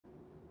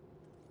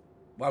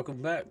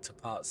Welcome back to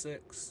part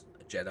 6,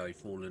 Jedi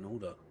Fallen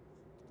Order.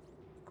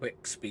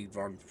 Quick speed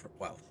run,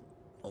 well,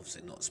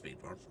 obviously not speed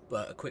run,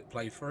 but a quick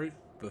playthrough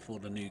before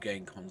the new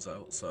game comes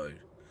out, so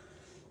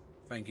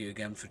thank you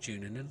again for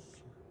tuning in.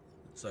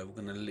 So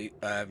we're going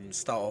to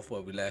start off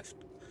where we left,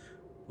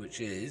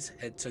 which is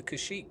head to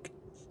Kashyyyk.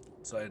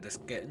 So let's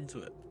get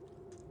into it.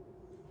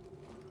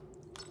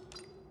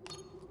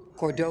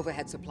 Cordova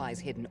had supplies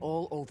hidden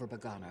all over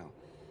Bogano.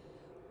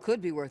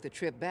 Could be worth a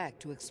trip back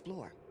to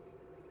explore.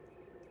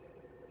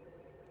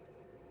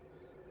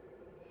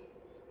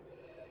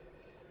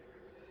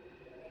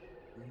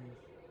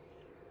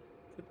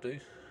 Could do.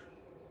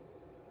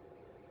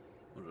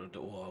 What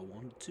do I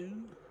want to?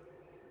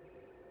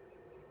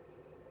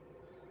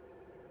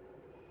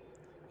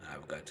 Now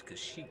we'll go to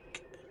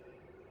Kashyyyk.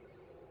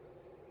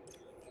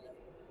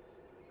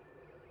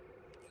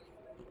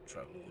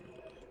 Travel.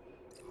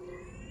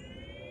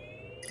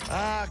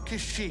 Ah,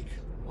 Kashyyyk.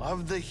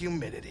 Love the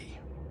humidity.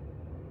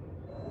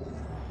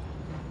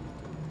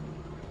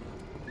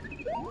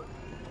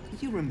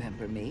 You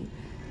remember me.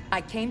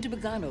 I came to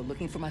Bogano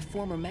looking for my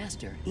former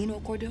master, Eno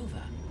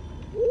Cordova.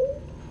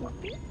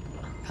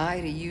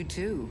 Hi to you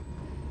too.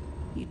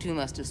 You two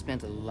must have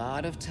spent a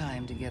lot of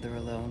time together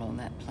alone on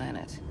that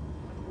planet.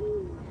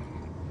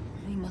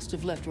 He must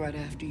have left right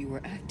after you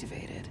were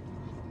activated.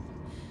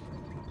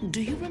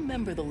 Do you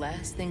remember the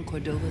last thing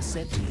Cordova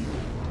said to you?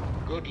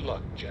 Good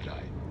luck,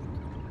 Jedi.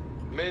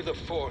 May the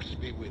Force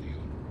be with you.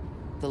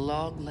 The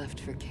log left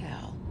for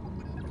Cal.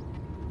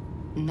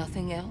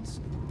 Nothing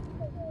else?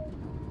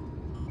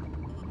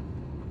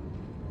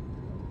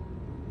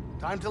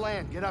 Time to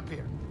land. Get up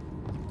here.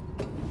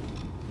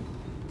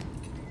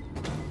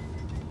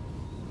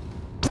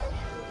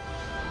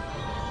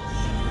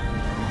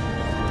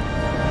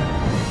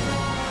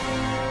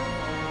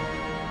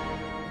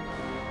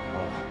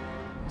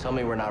 Tell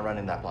me we're not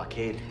running that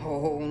blockade.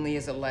 Oh, only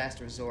as a last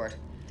resort.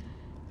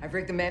 I've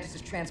rigged the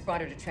Mantis'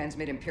 transponder to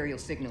transmit Imperial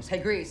signals. Hey,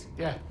 Grease.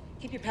 Yeah.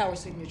 Keep your power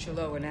signature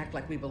low and act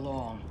like we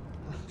belong.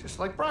 Just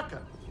like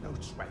Braca. No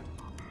sweat.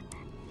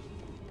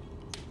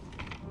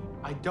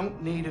 I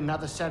don't need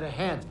another set of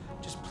hands.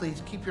 Just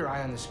please keep your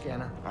eye on the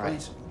scanner. All right.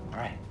 Please. All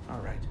right. All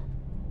right.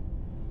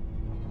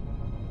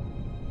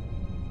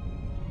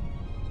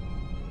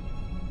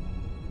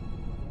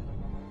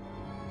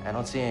 I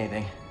don't see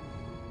anything.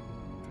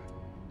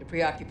 You're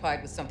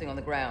preoccupied with something on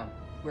the ground.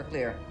 We're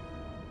clear.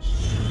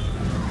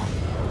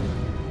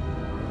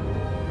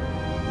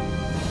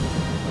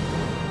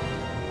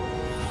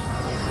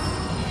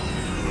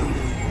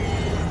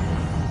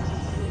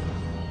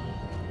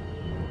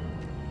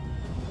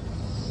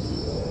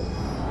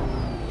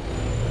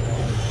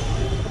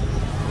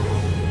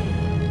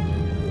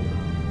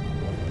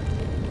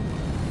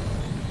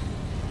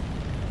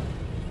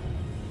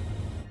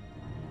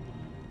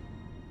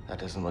 That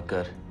doesn't look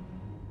good.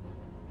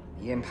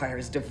 The Empire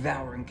is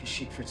devouring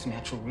Kashyyyk for its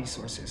natural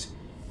resources.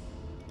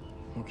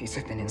 Wookiees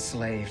have been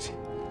enslaved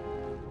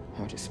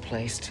or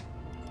displaced.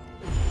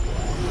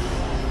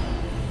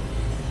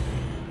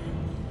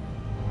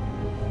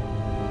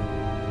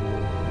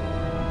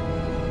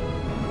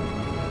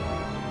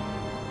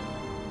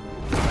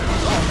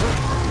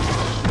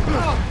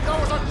 Oh, that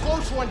was a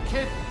close one,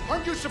 kid.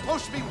 Aren't you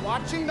supposed to be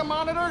watching the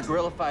monitors?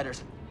 Guerrilla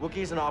fighters,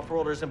 Wookiees and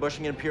off-worlders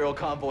ambushing an Imperial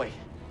convoy.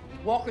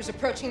 Walkers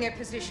approaching their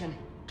position.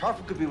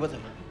 Tarful could be with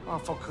them.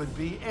 Awful could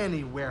be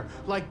anywhere.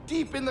 Like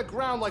deep in the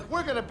ground, like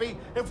we're gonna be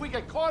if we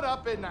get caught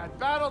up in that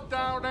battle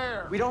down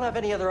there. We don't have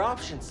any other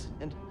options,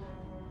 and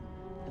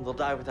they'll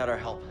die without our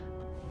help.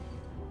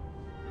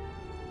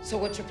 So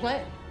what's your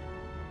plan?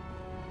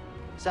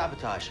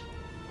 Sabotage.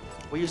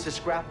 We used to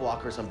scrap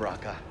walkers on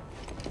Braca.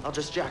 I'll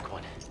just jack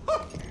one.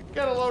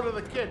 Get a load of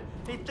the kid.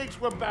 He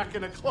thinks we're back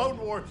in the Clone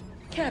Wars.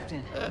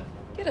 Captain,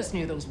 get us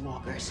near those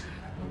walkers.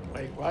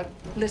 Wait, what?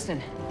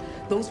 Listen,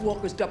 those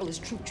walkers double as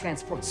troop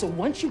transport, so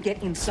once you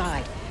get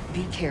inside,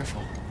 be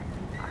careful.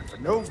 Time for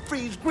no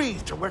freeze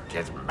grease to work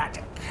his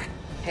magic.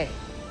 Hey,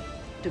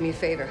 do me a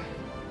favor.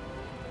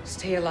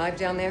 Stay alive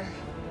down there.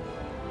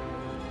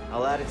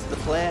 I'll add it to the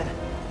plan.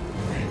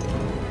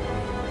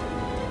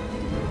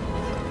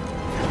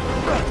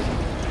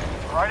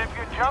 All right, if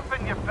you're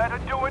jumping, you better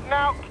do it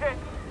now, kid.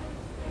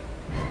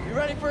 You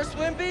ready for a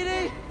swim,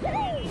 BD?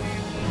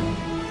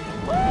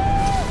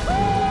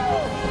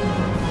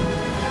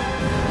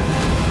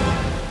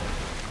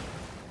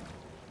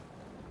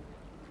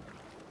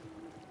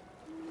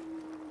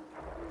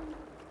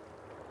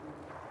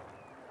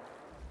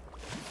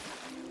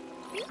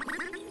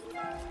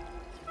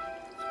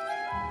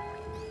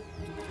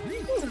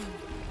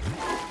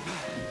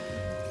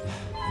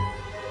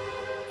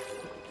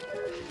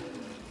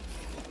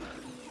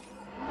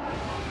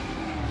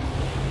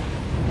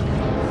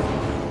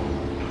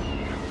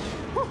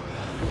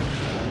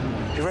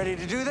 You ready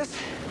to do this?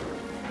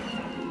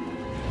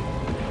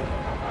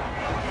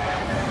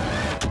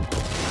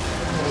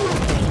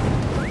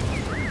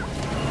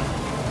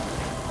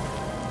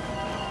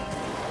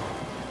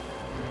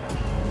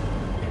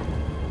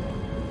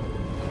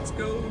 Let's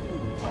go.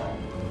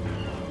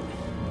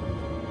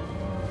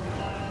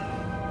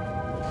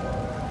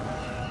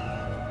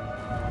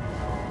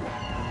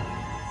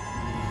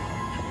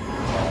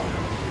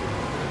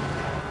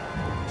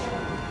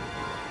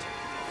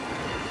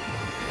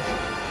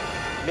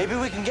 Maybe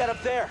we can get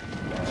up there.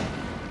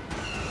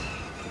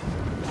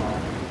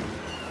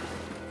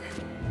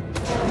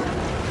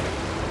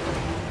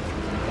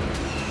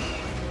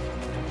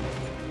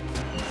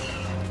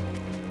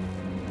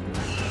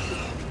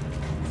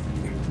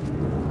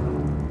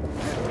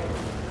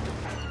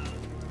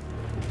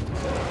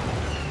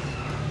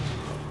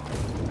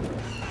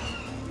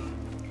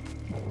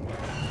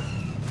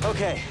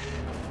 Okay,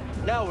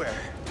 now where?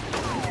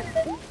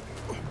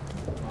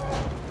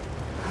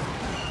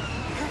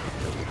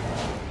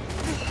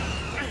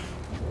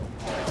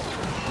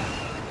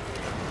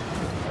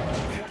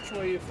 Which way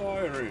are you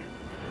firing?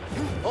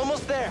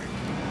 Almost there.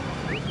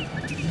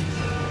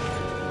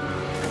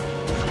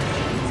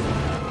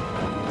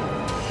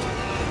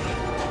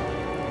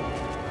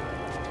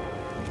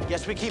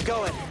 Guess we keep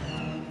going.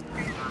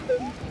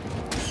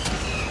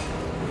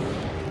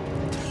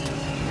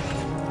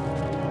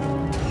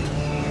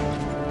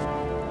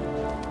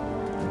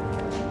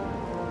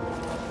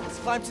 Let's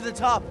climb to the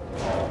top.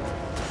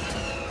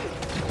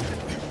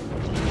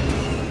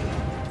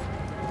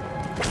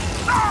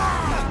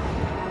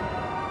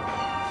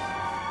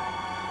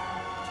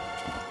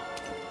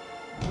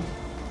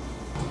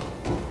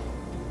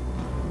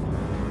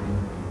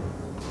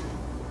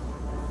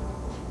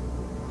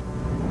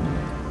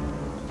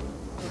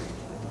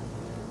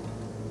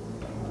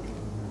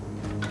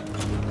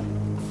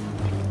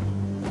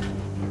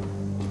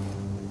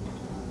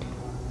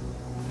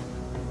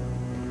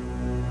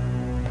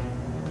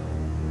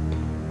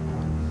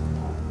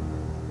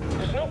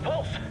 There's no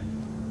pulse.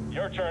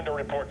 Your turn to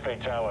report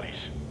fatalities.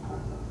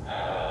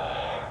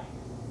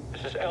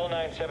 This is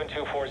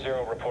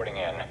L97240 reporting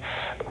in.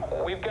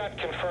 We've got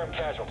confirmed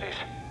casualties.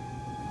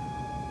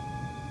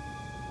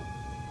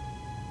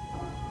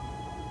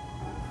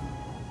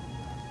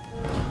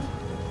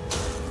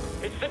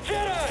 It's the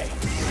Jedi!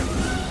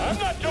 I'm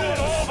not doing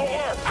all the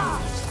work!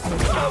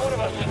 Not one of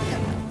us!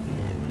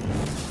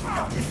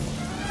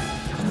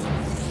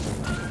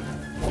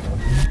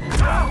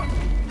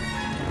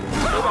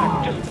 Stay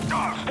back, just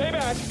stay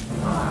back!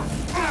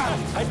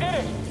 I did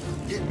it!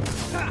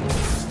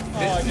 Oh,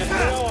 I just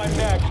know I'm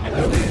next.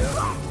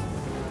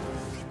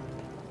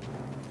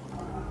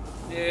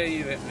 Yeah,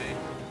 you hit me.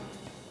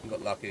 You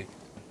got lucky.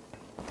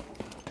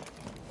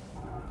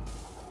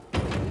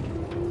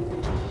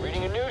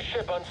 Reading a news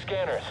ship on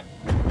scanners.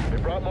 They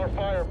brought more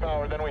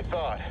firepower than we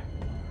thought.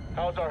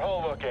 How's our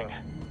hull looking?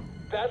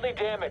 Badly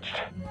damaged.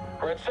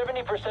 We're at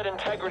 70%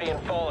 integrity and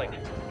falling.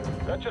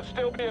 That should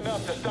still be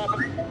enough to stop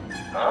it.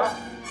 Huh?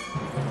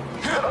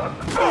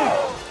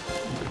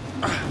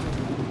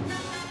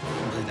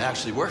 It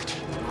actually worked.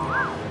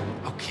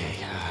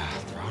 Okay,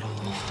 throttle.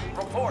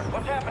 Report,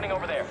 what's happening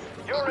over there?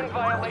 You're in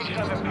violation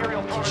of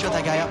Imperial Protocol Shut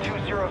that guy up.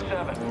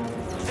 207.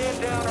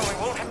 Stand down or we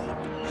won't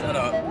have... Shut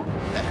up.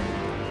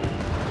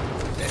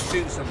 Let's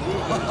shoot some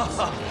movements.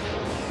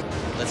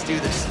 Let's do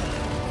this.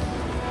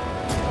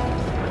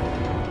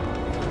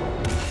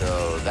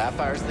 So that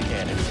fires the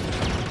cannons.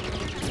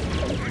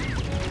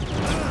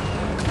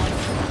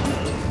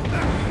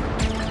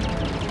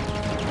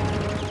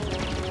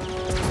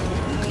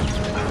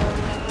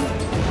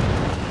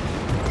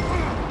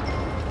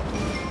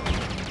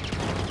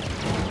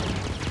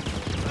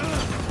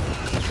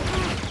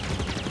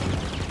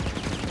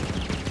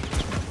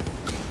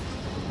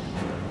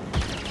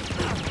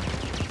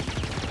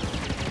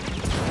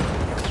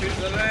 Shoot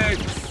the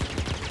legs.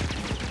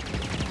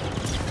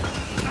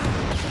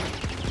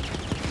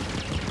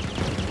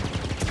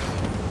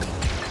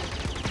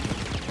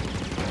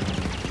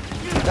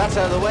 That's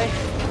out of the way.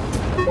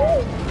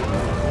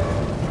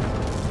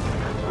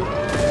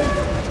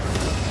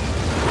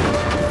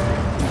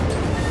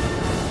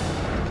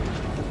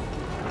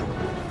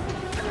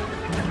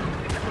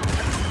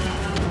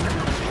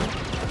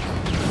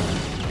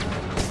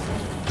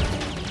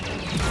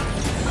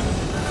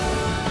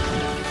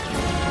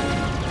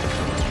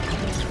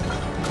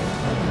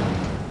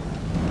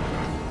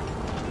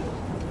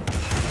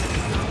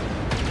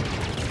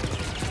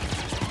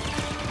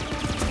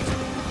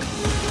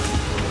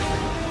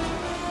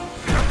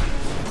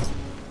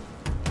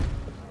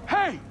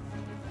 Hey!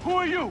 Who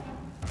are you?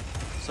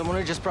 Someone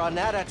who just brought an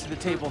AT-AT to the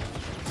table.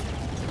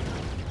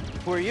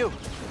 Who are you?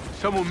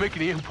 Someone making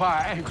the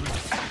Empire angry.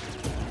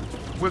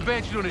 We're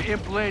advancing on an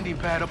imp landing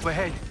pad up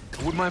ahead.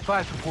 With my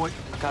fire support.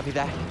 Copy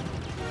that.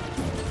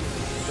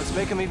 Let's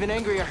make them even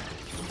angrier.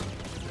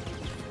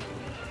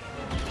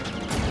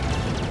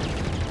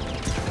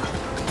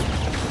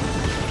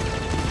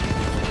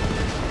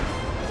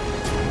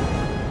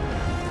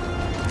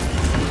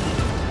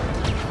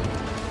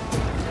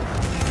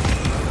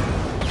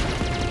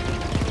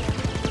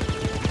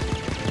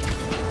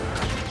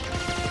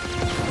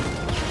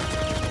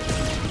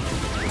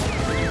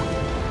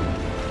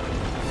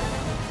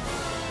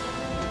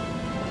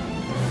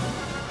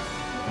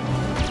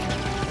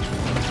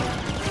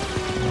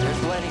 There's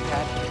the landing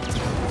pad.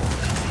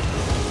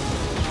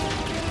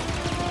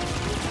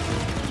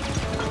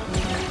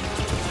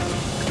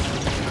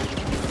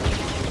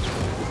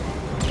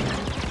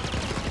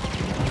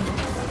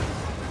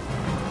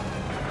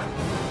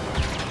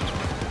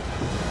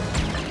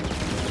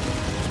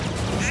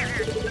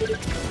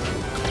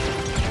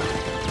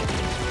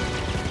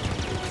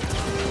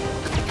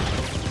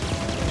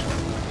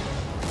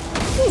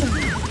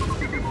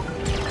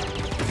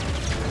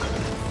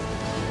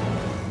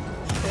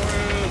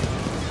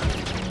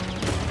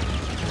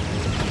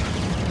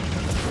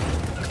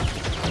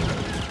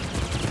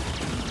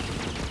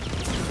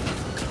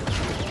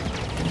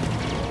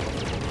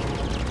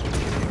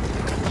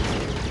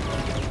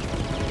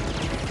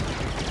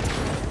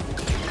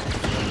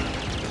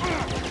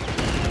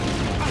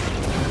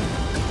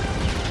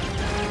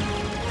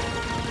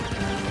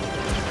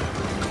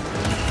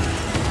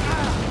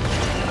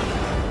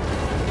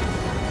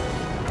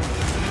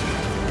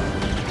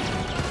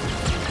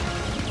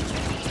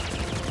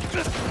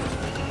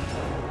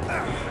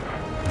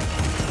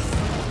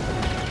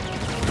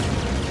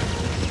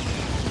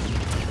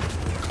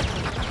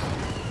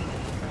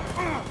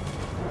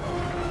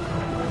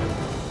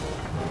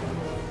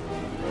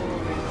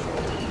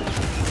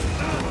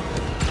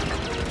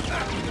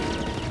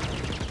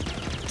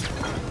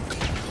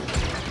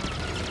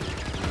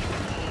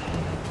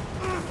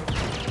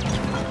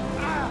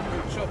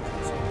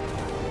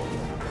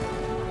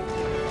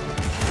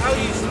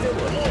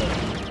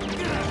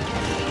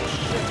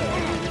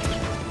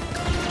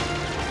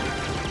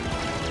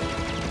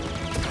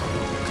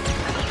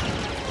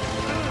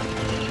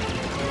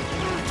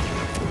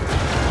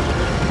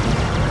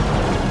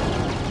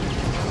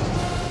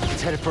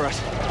 for us.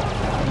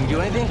 Can you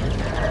do anything?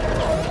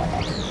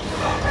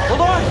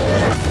 Hold on!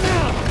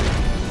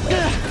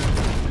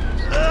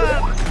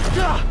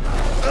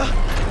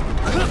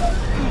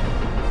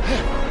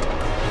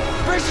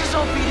 Brace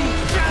yourself, BD!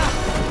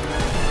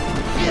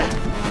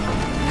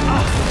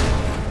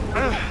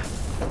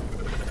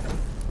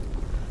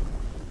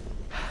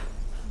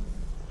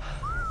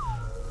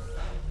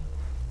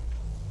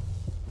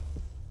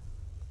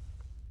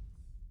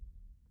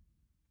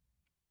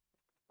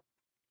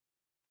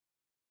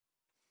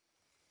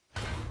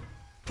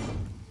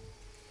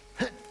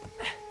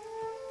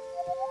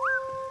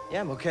 Yeah,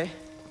 I'm okay.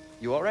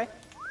 You all right?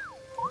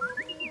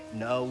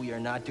 No, you're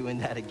not doing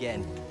that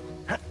again.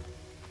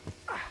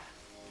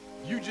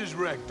 You just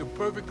wrecked a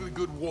perfectly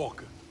good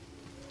walker.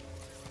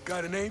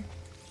 Got a name?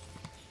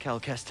 Cal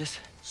Kestis.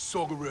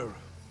 Saw Gerrera.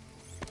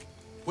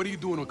 What are you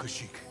doing on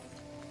Kashyyyk?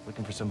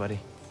 Looking for somebody.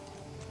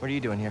 What are you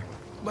doing here?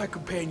 My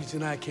companions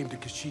and I came to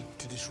Kashyyyk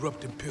to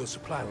disrupt Imperial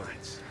supply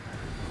lines.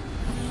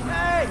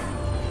 Hey!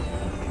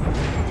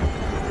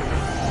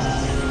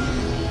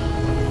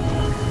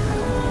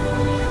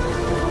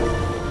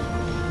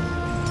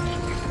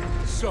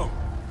 So,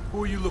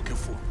 who are you looking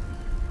for?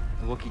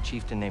 A Wookiee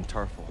chieftain named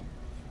Tarful.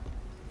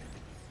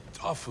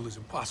 Tarful is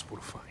impossible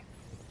to find.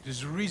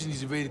 There's a reason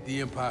he's evaded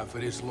the Empire for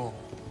this long.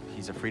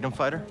 He's a freedom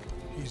fighter?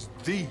 He's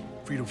the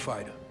freedom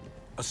fighter,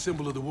 a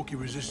symbol of the Wookiee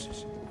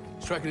resistance,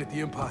 striking at the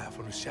Empire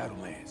from the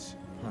Shadowlands.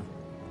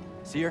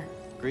 Seer,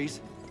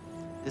 Grease,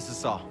 this is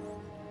Saw.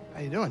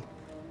 How you doing?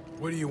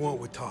 What do you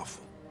want with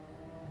Tarful?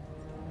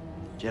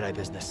 Jedi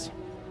business.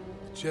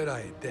 The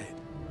Jedi are dead.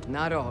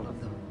 Not all of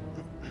them.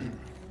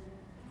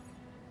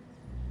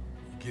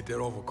 You get that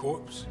off a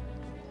corpse?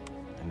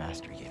 My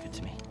master gave it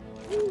to me.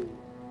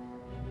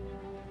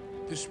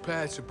 This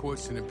pad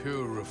supports an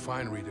Imperial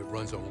refinery that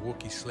runs on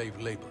Wookiee slave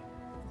labor.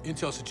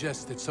 Intel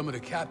suggests that some of the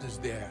captives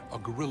there are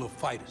guerrilla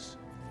fighters.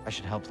 I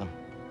should help them.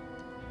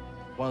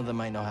 One of them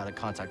might know how to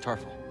contact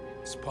Tarful.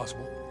 It's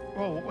possible.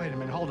 Oh, wait a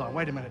minute, hold on,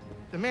 wait a minute.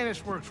 The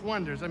Mantis works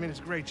wonders. I mean, it's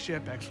a great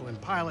ship, excellent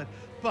pilot,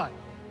 but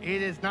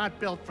it is not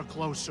built for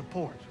close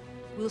support.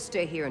 We'll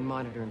stay here and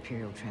monitor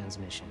Imperial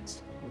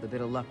transmissions. With a bit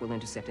of luck, we'll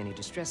intercept any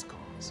distress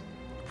calls.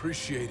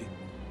 Appreciate it.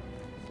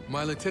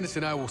 My lieutenants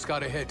and I will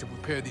scout ahead to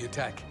prepare the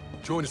attack.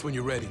 Join us when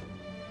you're ready.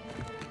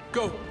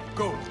 Go,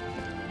 go!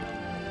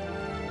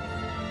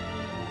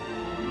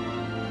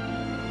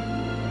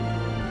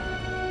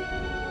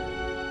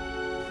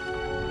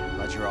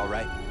 Glad you're all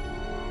right.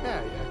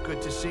 Yeah,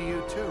 good to see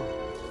you too.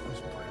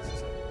 This place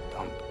is a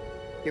dump.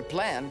 Your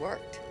plan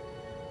worked.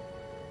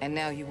 And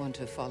now you want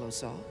to follow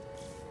Saul?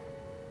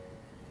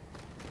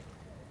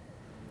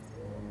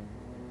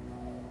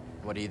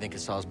 What do you think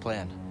is Saw's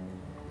plan?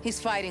 He's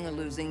fighting a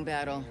losing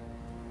battle.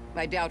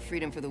 I doubt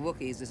freedom for the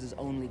Wookiees is his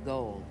only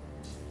goal.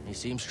 He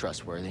seems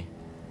trustworthy.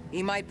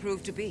 He might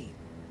prove to be.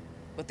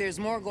 But there's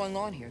more going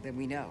on here than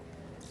we know.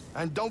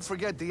 And don't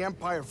forget the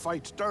Empire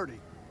fights dirty.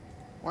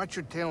 Watch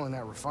your tail in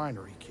that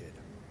refinery, kid.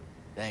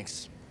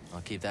 Thanks.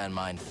 I'll keep that in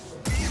mind.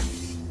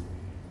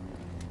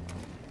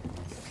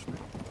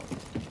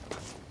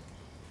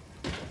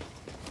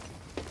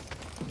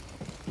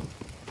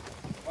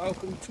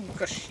 Welcome to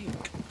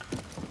Kashyyyk.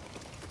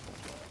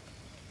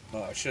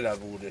 Oh, I should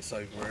have all this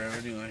over here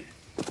anyway.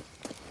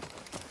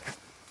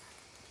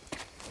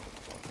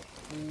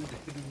 All the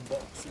hidden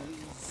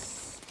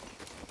boxes.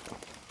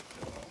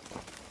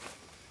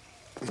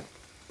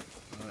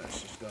 Alright,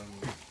 let's just go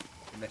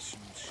and mess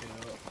some shit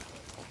up.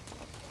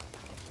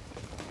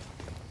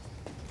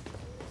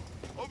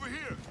 Over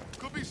here!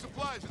 Could be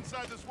supplies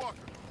inside this walker.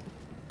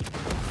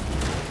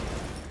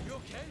 You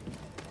okay?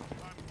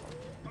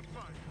 I'm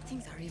fine.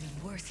 Things are even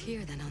worse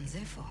here than on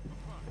Zepho.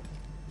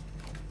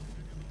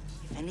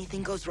 If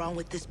anything goes wrong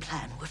with this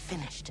plan, we're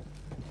finished.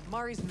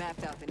 Mari's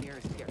mapped out the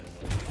nearest garrison.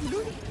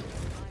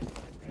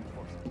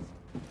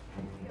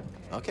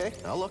 Okay,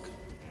 I'll look.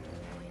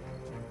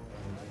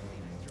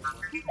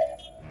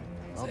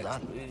 Well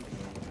done.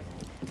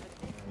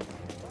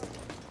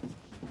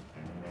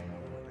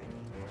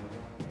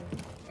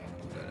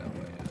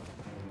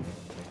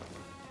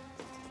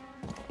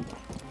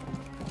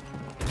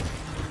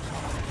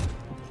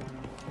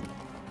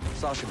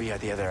 Saw should be at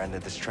the other end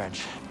of this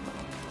trench.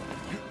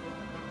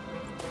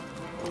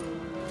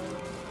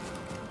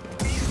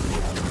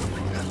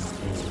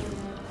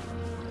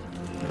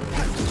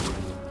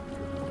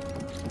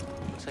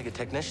 Looks like a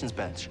technician's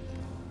bench.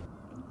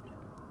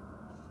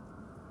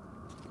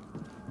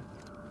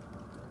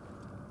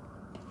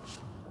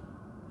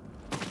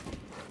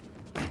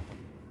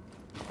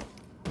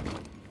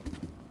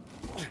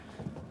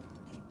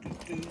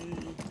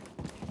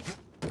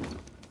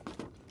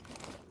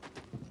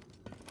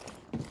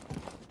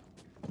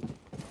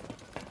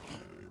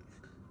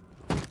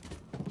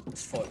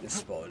 Let's fight this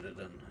spider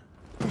then.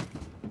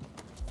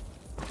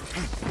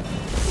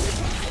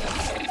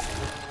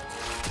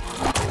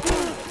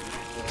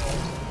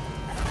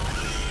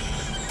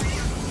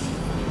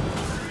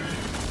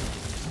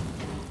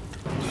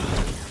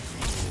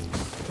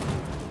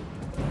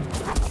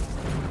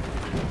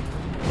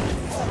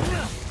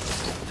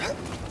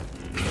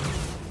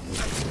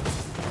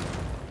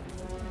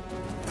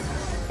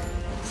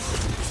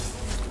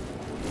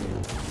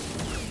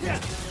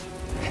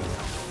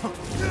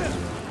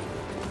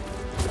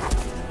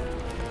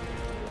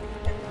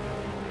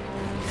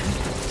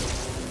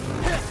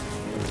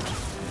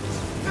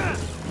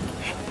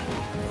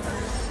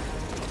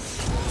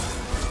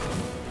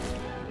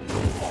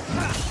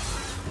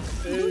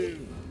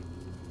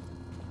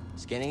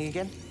 Scanning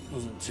again?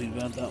 Wasn't too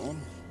bad, that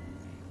one.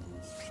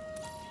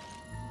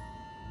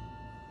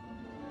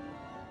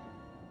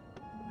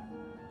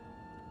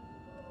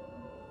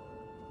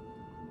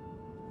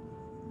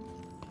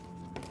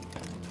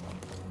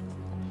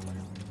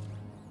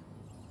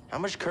 How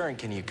much current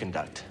can you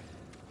conduct?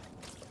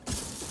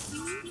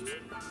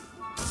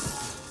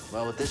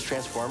 Well, with this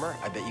transformer,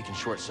 I bet you can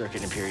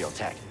short-circuit Imperial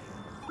tech.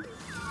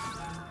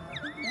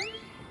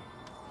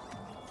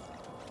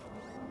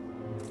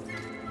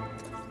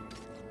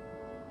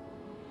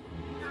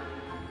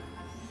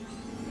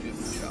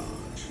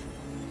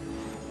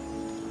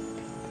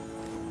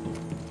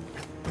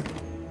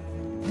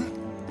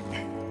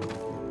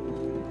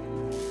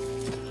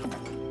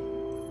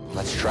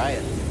 Let's try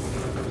it.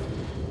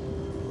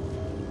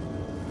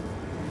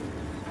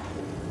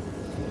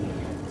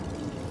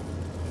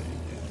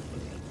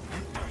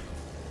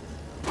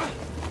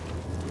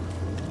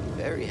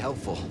 Very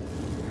helpful.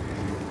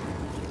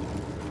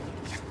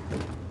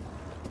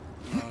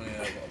 Oh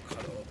yeah, I've got to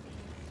cut it off.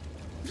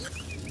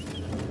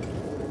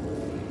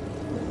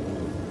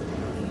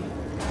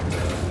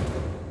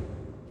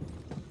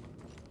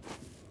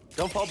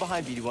 Don't fall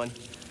behind, BD1.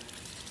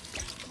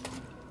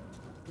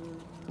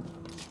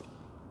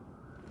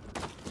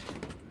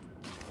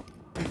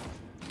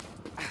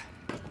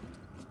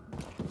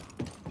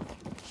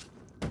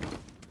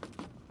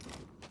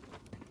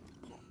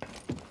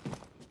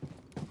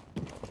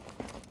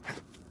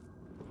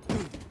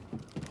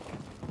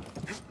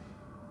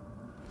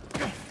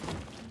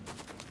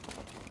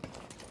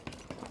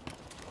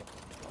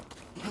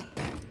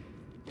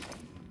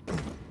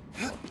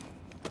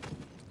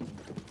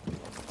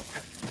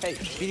 Hey,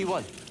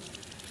 BD1.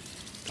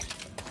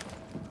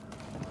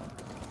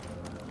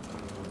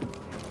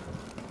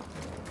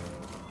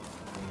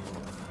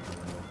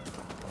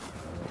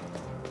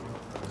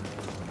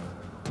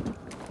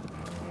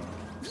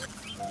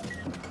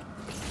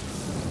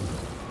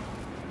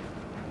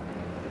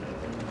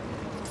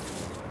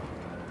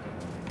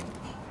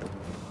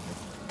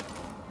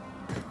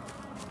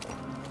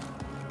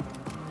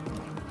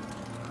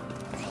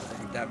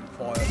 Damn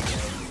fire.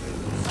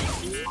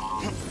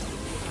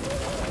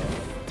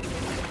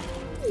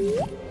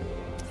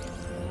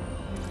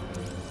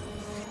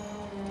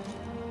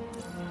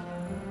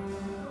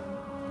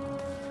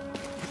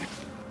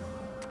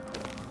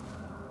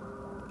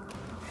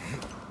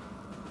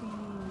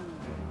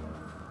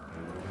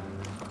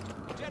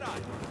 Jedi,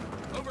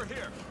 over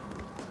here.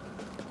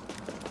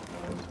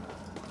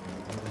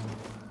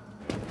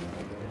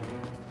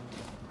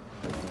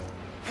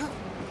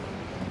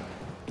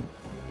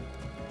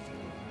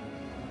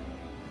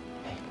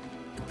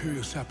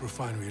 Imperial sap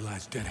refinery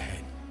lies dead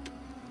ahead.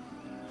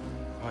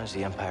 What does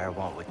the Empire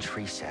want with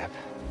tree sap?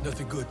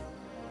 Nothing good.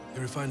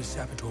 They refine the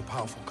sap into a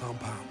powerful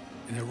compound,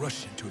 and they're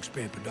rushing to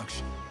expand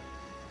production.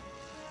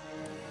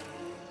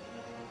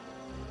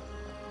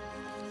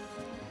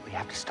 We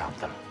have to stop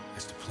them.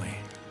 That's the plan.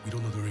 We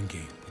don't know they're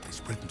in-game, but they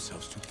spread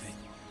themselves too thin.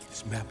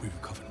 This map we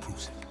recovered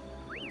proves it.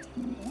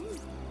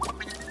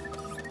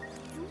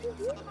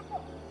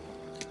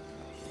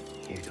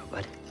 Here you go,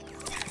 bud.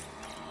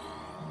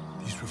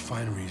 These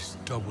refineries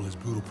double as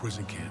brutal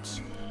prison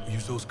camps. We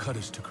use those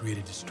cutters to create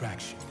a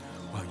distraction,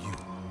 while you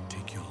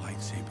take your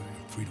lightsaber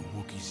and free the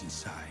Wookiees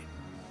inside.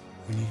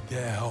 We need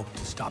their help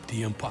to stop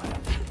the Empire.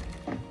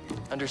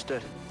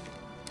 Understood.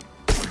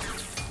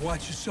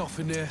 Watch yourself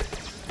in there.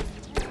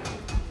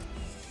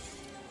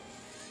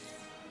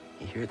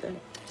 You hear that?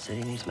 Said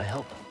he needs my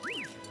help.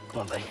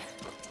 Come on, buddy.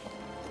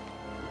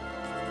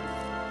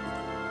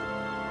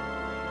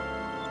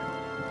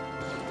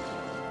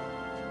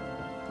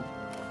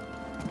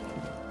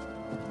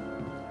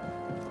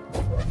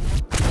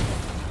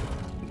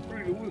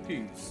 Free the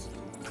Wookiees.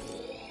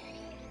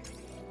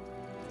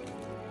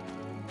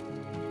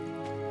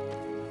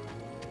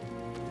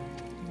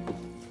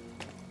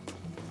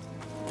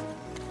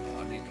 I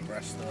need to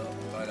rest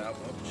up by that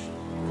much.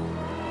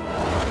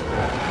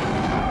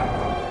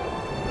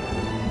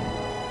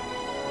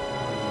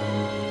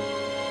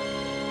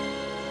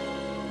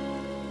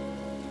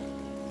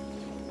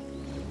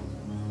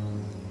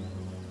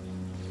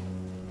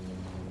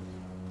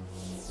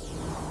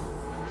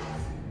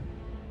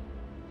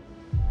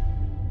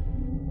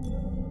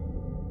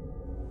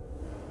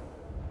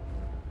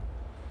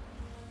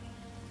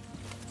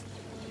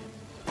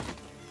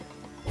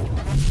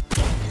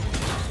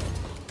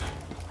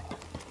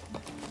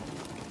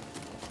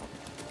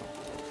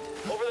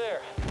 Over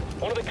there.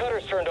 One of the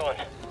cutters turned on.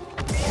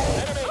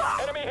 Enemy!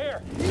 Enemy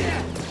here!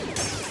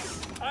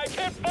 I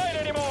can't fight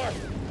anymore!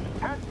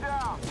 Heads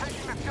down.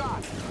 Taking the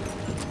shot.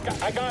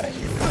 I got it.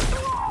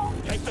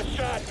 Take the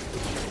shot.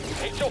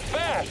 He's so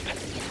fast.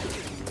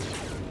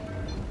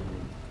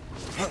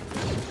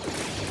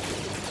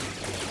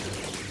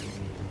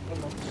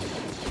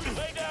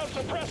 Lay down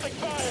suppressing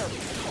fire.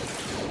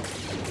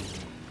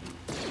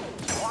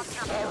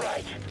 All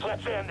right,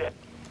 let's end it.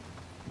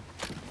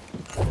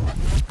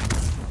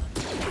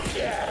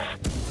 Yeah.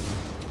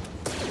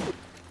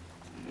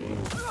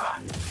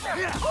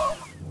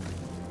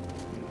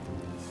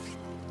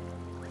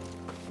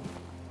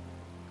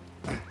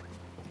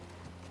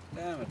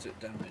 Damn, I took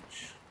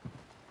damage.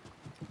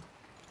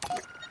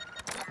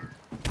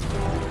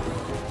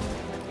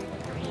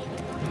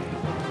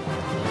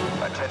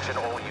 Attention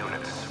all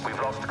units. We've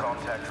lost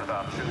contact with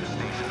our troops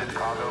stationed at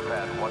Cargo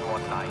Pad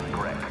 119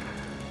 Greg.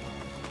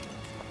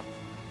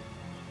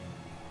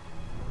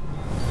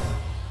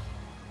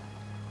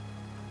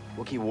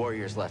 Wookiee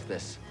warriors left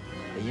this.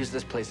 They used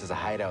this place as a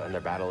hideout in their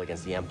battle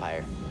against the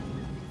Empire.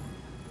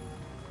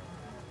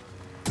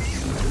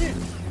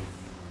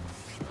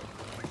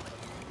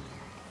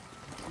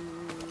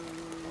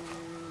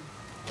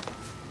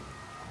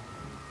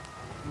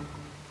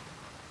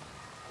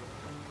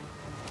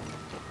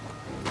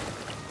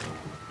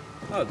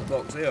 Oh, the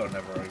box here will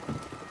never open.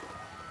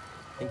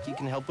 Think you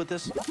can help with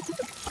this?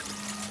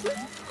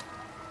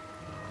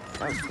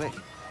 That was quick.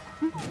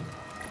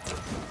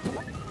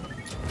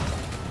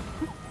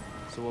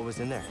 So what was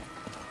in there?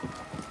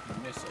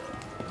 Missile.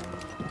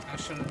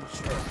 Ashen and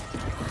Stroke.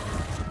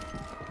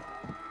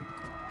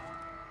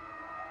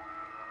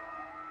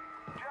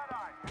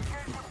 Jedi,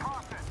 engage with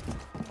caution.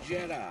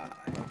 Jedi.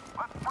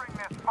 Let's bring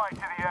this fight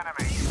to the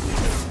enemy.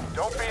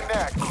 Don't be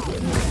next.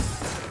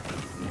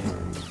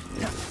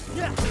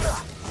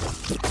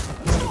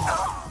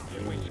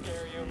 Did we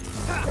scare you?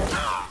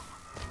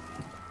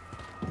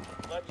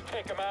 Let's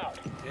take him out.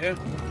 Yeah?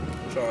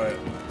 Try it.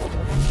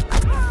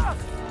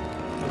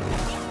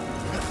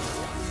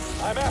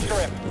 I'm after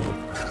him.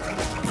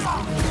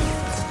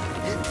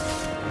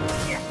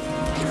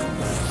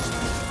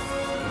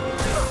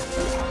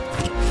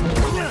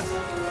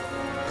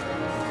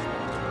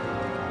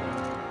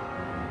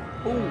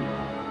 Ooh.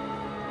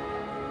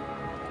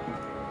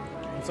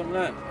 Something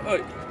like that. Oh,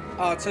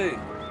 R2.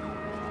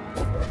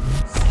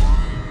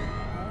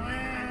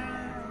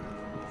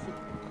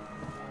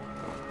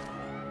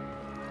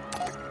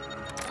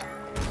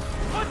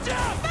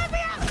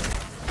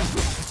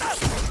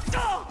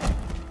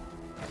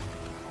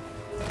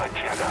 A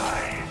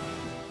Jedi.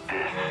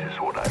 This is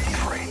what I've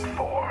trained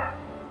for.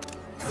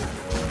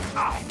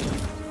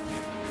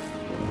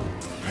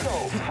 So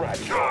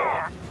fragile.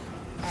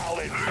 I'll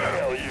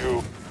impale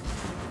you.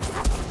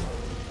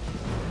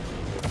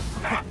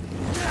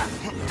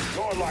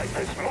 Your life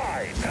is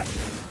mine.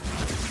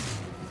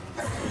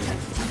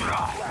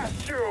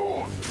 Blast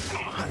you.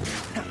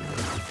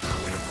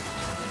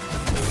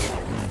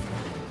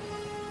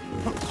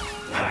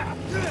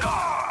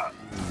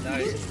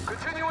 Nice.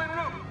 Continue en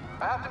route.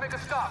 I have to make a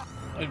stop.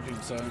 I don't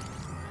think so.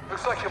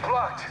 Looks like you're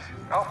blocked.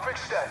 I'll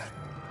fix that.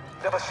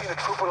 Never seen a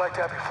trooper like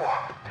that before.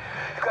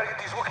 You gotta get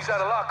these Wookiees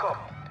out of lockup.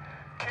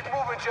 Keep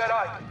moving,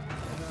 Jedi.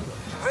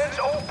 Vents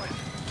open.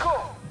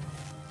 Go.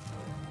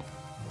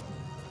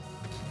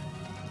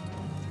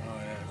 Oh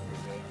yeah,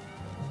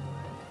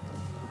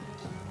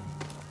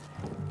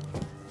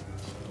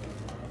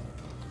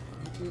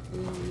 here we go.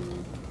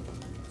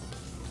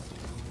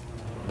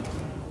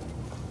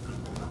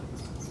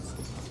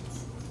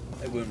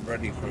 They weren't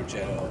ready for a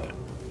Jedi.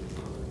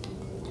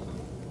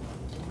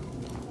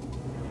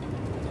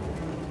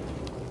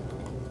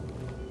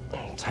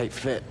 Tight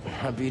fit,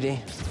 huh, BD?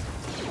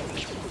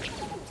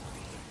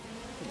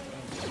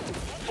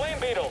 Flame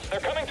beetles, they're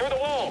coming through the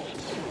walls.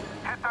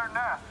 Hit their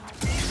nest.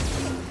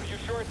 Are you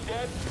sure it's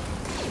dead?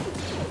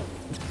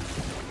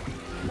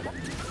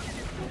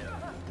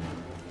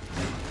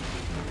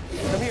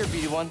 Come here,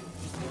 BD1.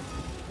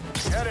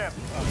 Get him.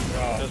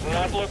 Does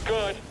not look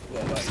good.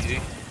 What about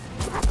you?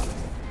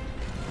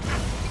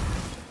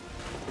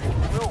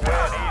 We'll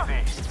win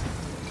easy.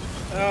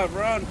 Oh,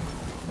 run!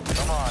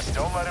 Come on,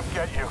 don't let him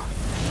get you.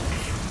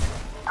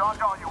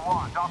 Dodge all you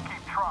want. I'll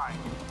keep trying.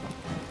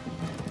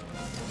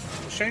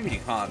 Shame you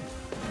can't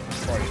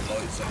throw your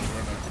lightsaber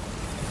in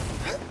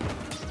it.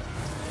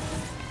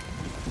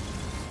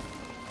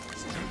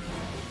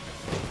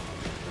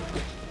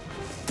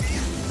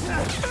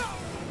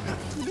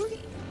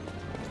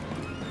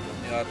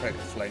 Yeah, I'd take a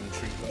flame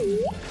trooper.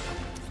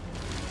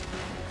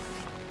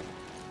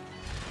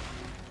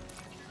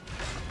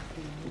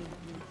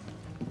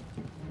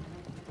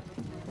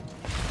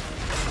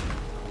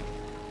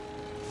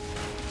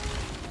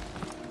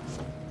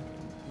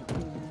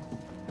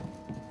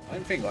 I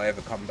don't think I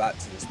ever come back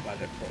to this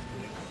planet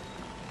properly.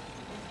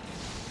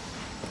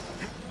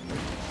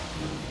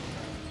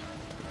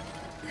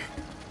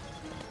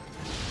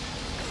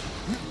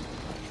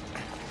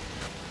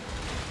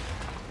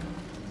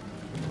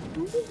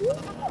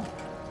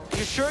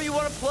 You sure you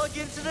want to plug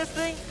into this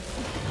thing?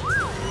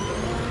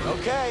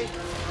 Okay.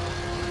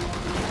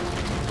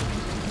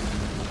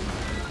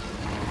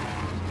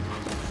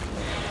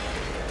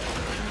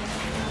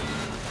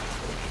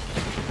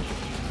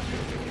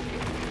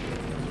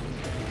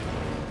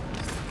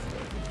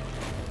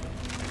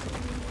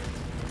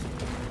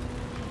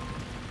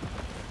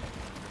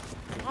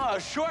 Oh,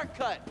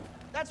 shortcut.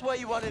 That's why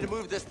you wanted to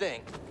move this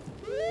thing.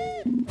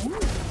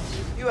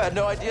 You had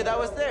no idea that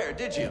was there,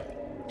 did you?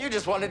 You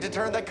just wanted to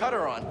turn that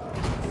cutter on.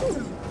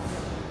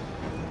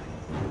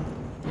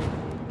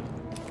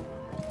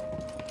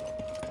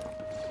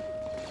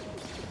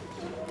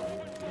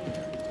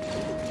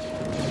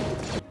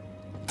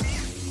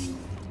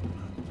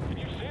 Can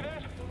you see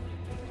that?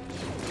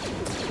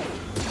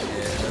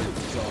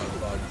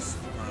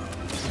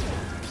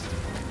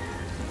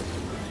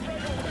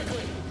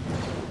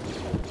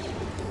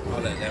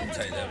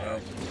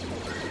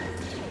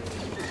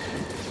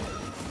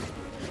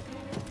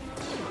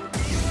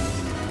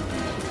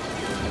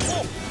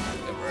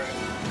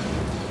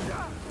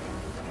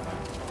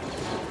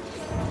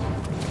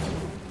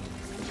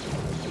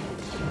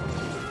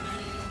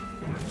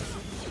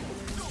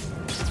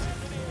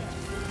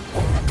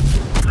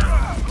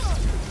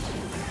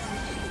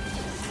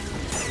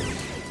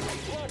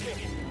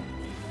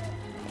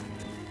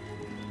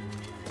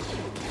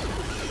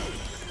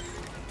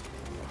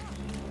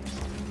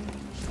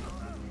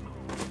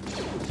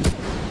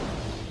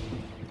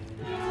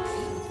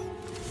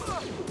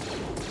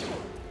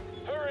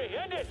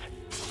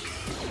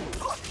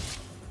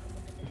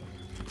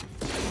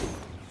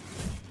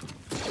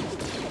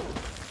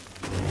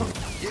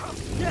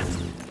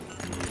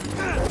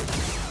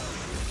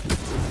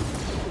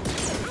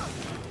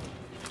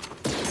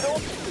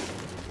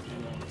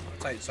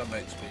 take some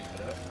XP for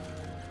that.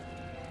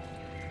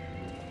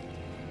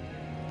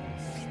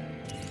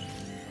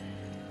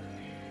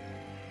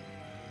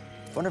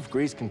 Wonder if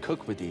Grease can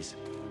cook with these.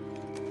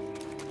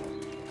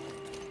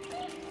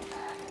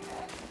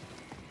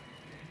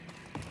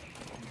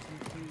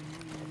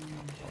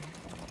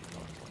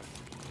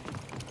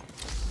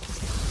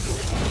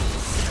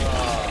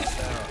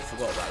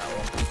 Forgot about that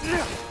one.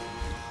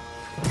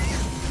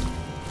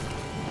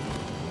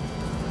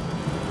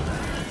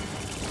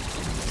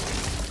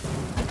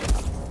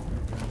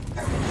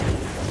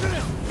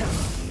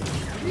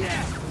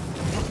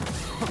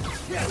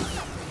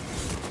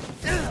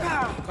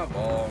 Come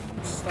on,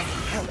 stop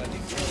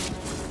letting go.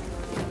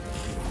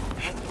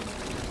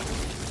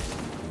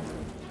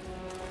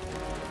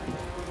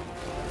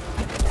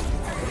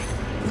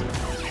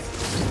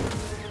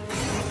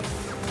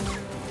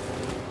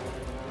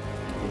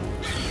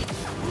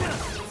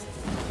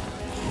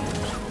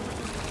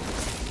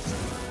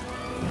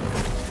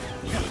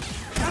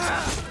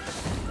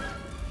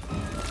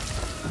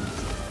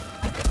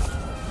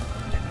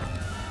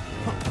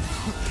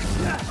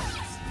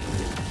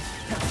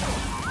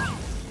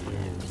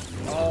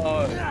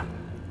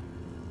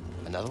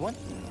 Another one?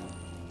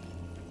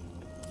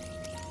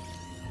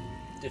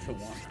 Different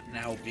one.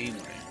 Now being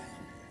ring.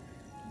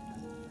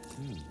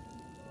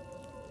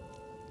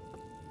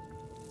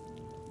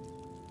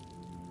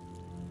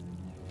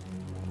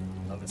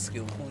 Another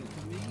skill point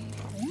for me.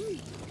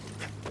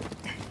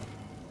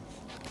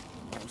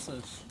 What's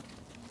this?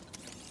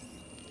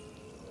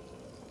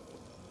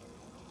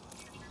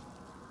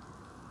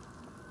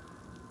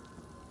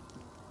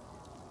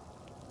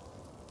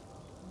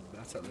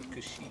 That's a look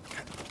of sheep.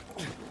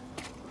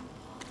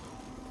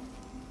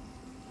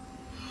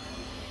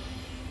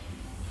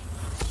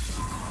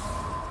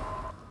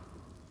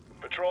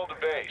 Patrol the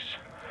base.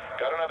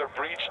 Got another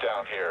breach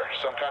down here.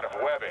 Some kind of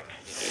webbing.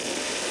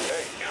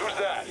 Hey, who's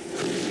that?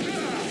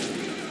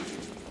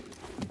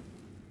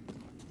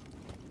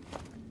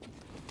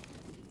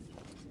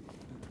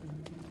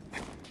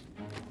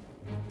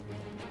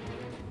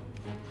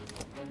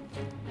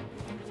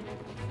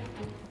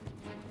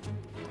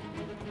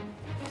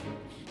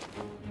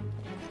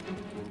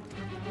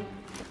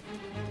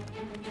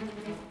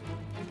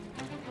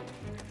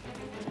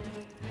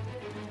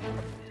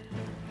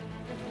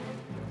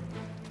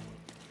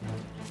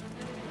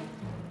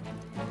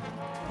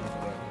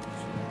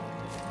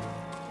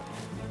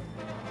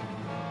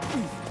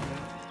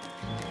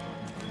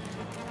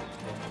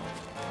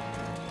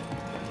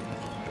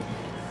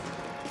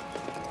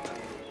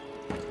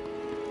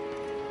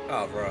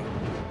 Oh, bro.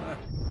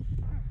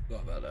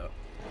 Forgot about that.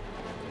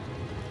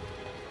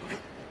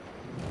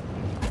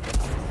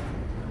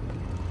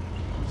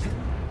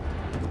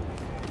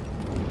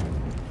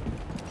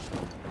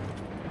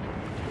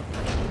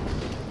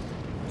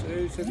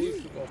 Totally forgot about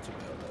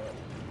that.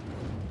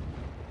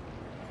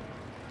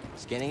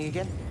 Scanning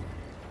again?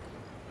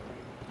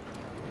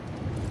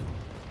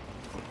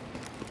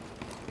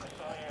 I saw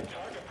you at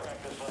target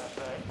practice last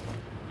night.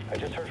 I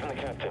just heard from the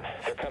captain.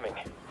 They're coming.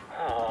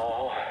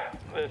 Oh,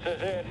 this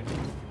is it.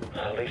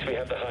 At least we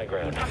have the high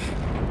ground.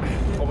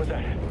 What was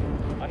that?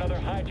 Another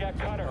hijacked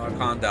cutter. I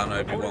can't down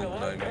Obi-Wan Putting a below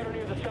live me. cutter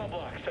near the cell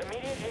blocks.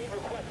 Immediate aid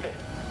requested.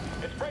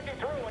 It's breaking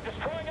through and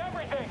destroying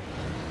everything.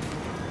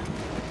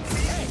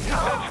 Hey,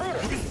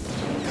 intruder!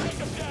 Take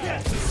him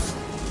down.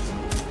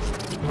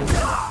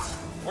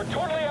 We're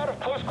totally out of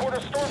close quarter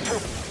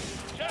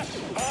stormtroopers. Just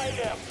find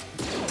him.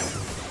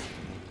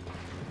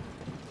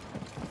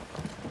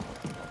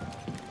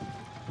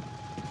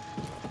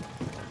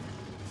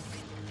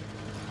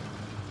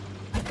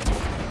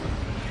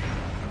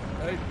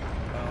 Hey.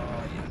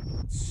 Oh, yeah.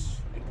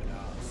 Stupid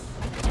ass.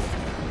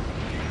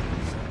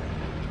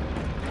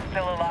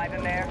 Still alive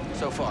in there?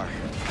 So far.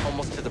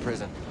 Almost to the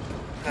prison.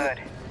 Good.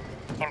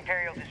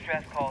 Imperial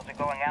distress calls are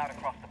going out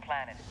across the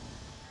planet.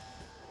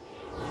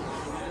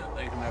 Yeah,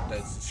 they can have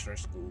those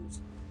distress calls.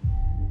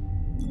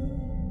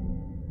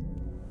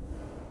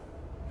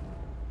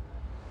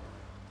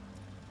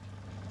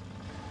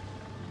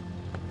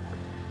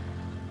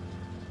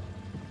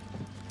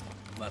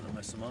 I'm about to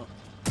mess them up.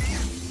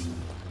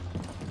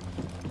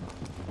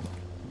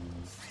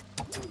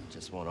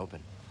 Just won't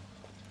open.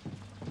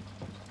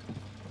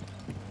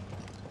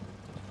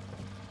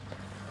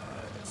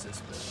 It's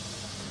this bit.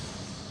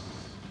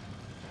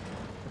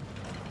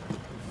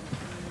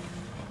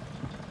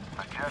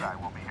 The Jedi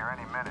will be here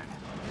any minute.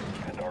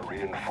 And our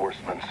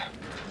reinforcements.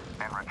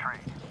 In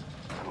retreat.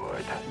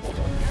 Good.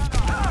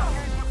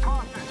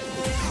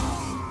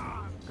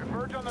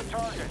 Converge on the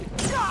target.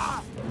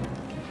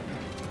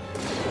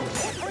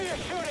 Look where you're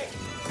shooting.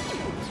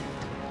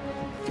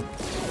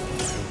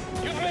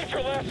 You've made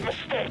your last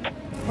mistake.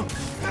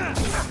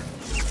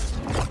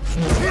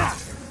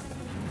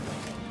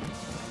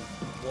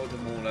 Wipe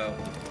them all out.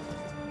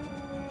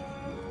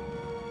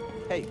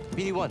 Hey,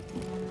 BD-1.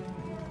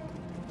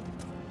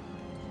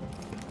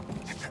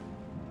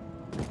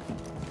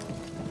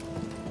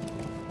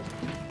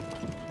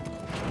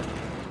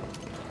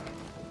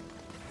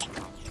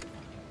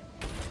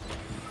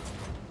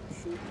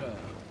 Super.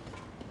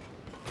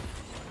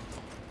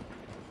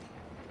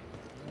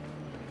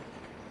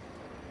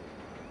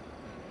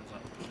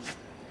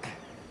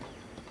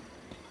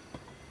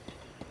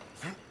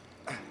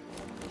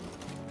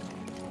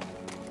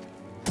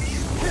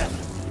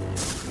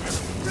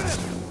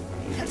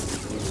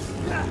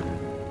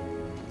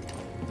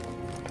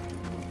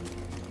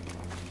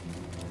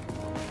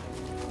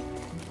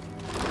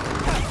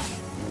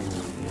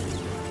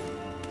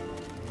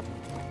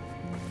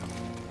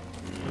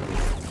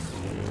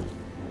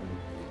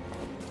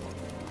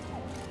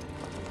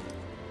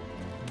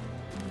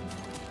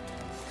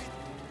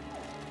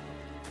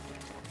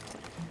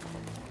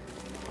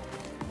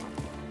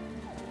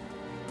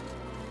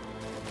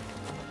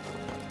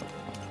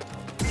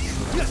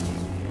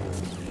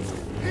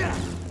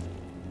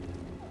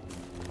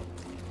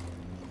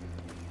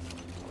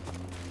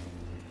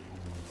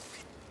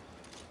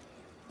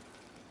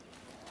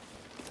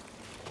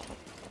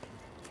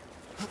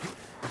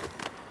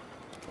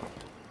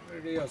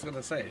 I was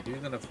gonna say, you're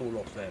gonna fall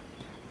off there.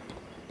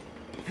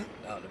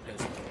 Out of the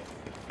pistol.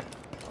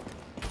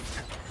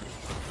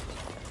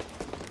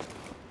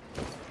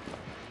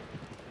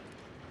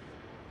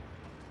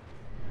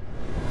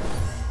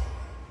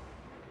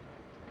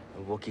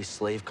 A Wookiee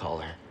slave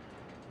caller.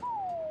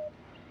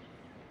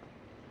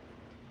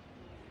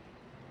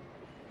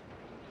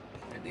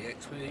 Hit the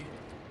XP.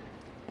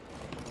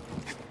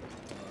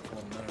 There's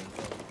one there as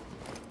well.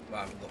 But I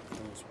haven't got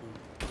force ball.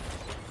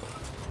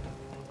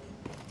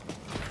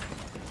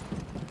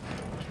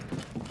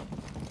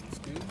 That's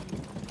good.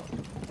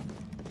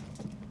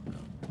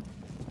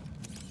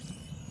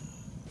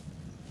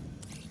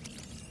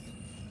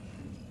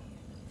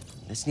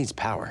 This needs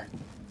power.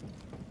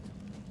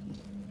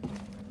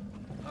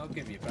 I'll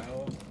give you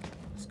power.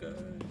 Let's go.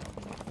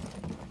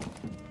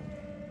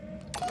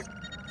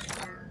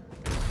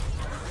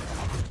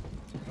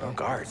 No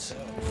guards.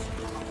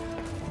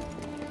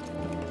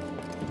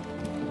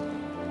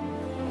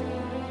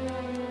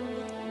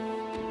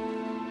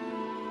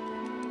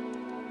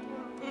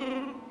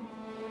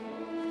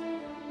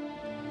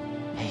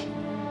 Hey,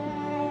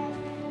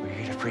 we're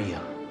here to free you.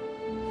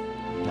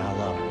 You're not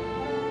alone.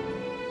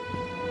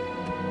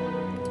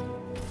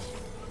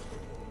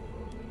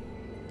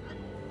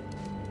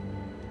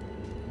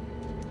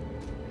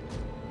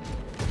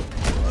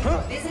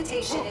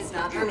 Visitation is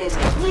not permitted. I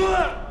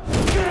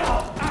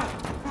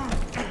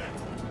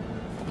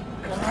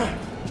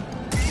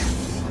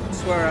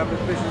swear I'm a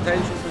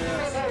visitation for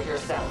that. Prepare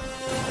yourself.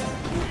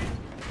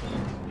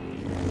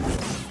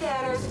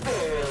 Scanners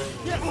failed.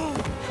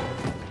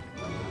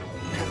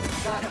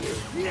 Got you.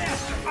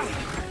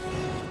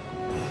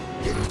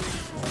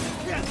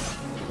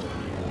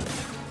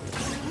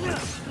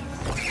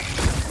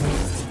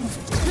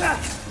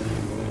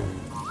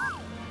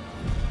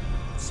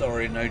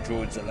 Sorry, no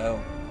droids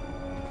allowed.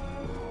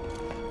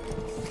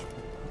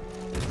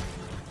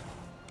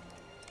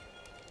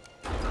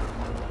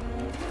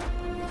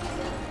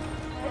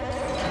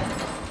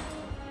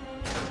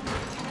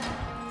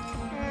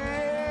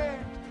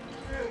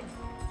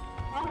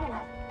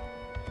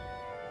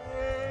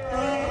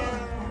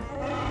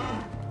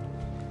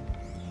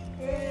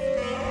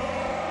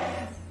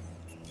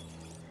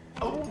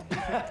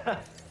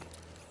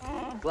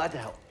 Glad to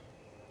help.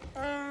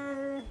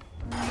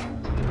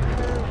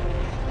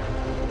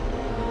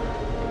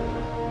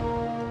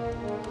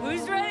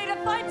 Who's ready to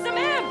fight some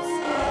imps?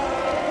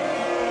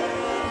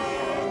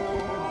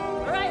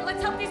 All right,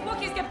 let's help these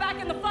Wookiees get back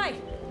in the fight.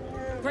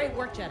 Great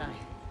work, Jedi.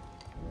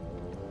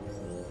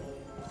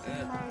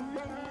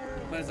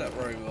 Where's that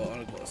robot?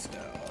 I've got a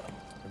scout.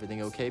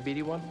 Everything okay,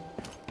 BD1?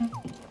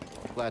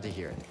 Glad to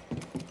hear it.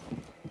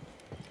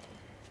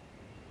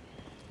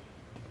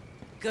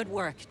 Good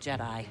work,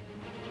 Jedi.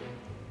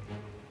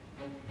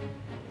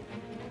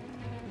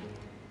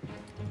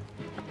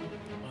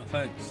 Oh,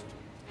 thanks.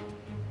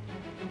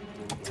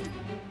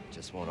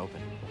 Just won't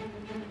open.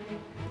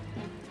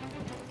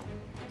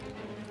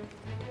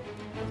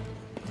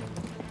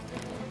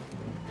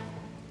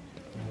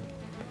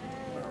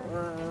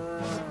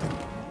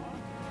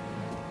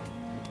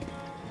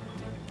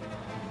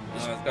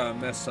 No, it's gonna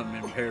mess some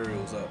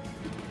Imperials up.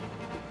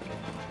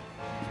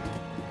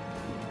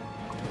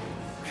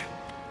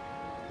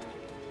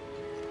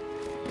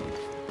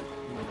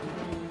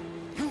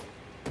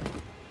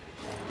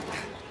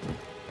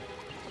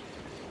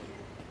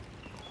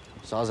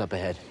 Saw's up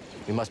ahead.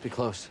 We must be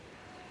close.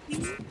 Hey,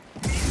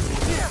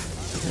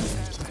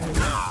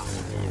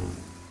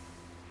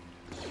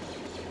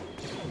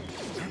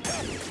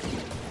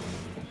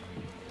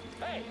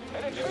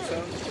 an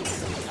intruder!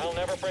 I'll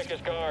never break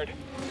his guard.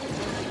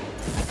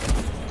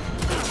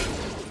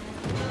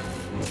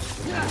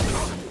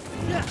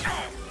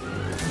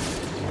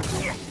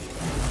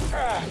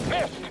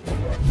 Missed!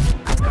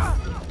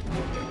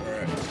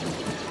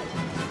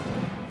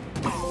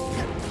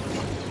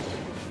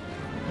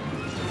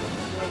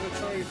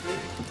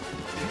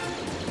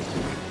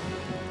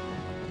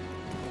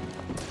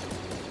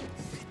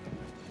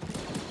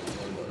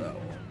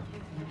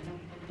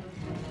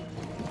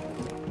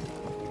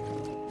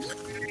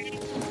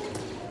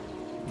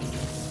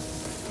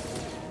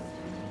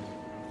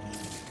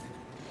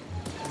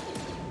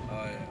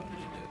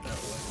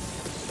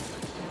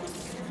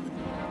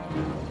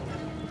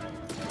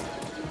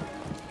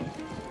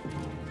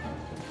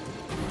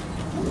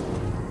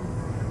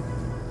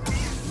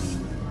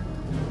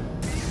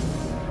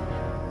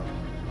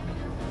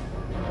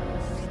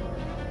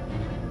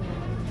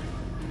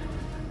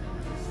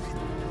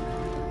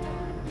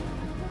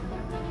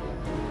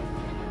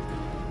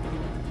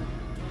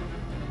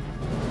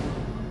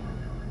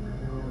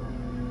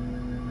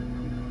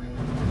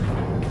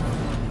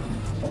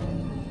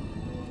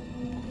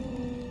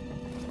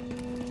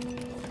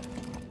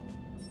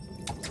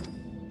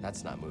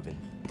 That's not moving.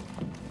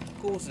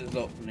 Of course it's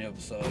locked from the other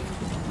side.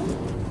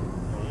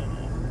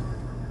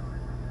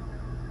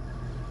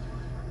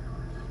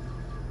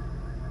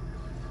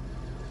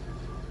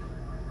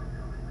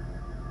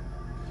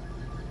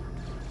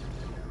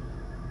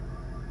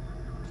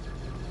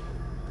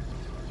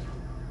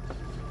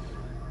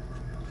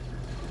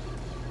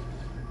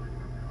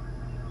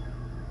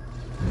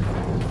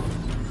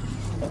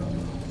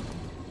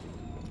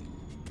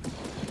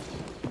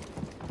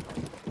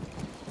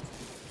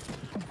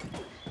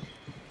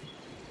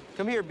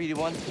 Come here,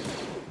 BD1.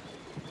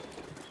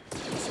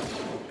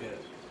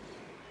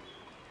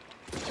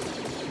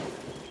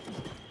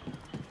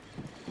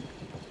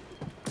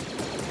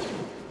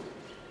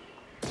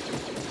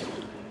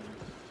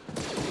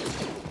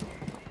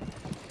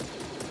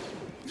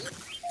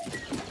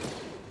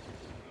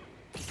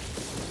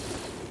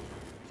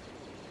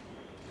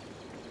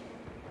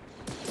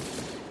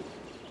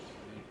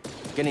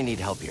 Gonna need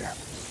help here.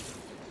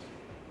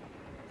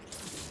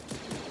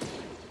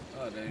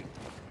 Oh, dude.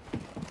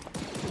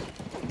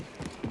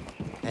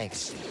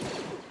 Thanks.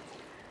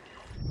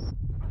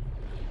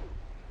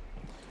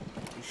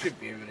 You should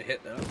be able to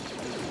hit that.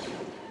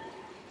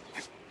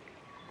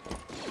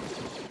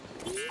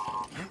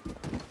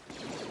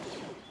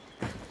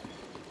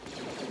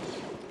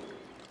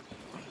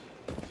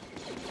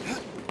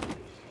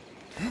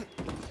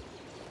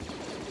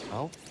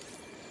 Oh?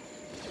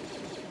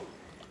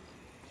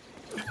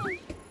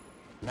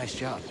 Nice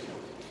job.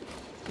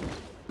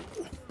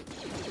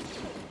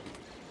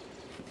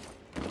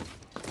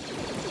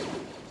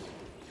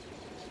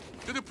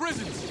 To the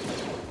prisons!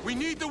 We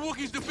need the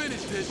Wookiees to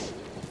finish this!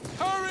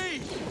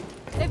 Hurry!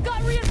 They've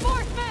got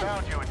reinforcements!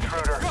 Found you,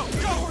 intruder. Go,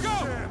 go,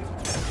 go!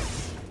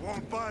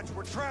 Won't budge,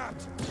 we're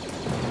trapped.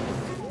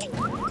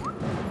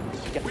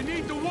 We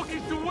need the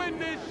Wookiees to win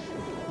this!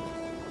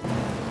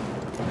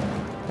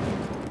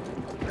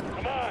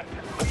 Come on,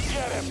 let's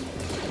get him.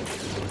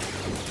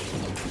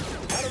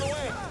 Out of the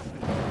way.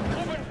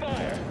 Open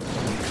fire.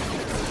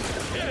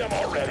 Hit him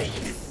already.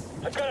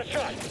 I've got a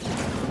shot.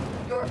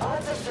 Your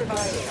odds of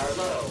surviving are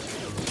low.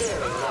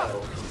 Very low.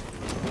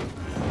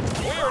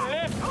 We're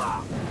lit.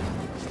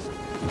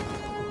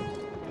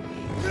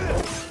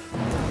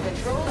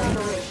 Controlled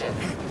operation.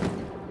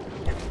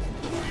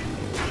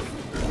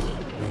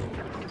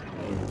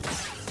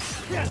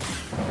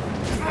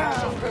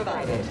 Warning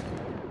provided.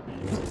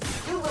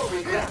 You will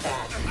regret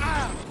that.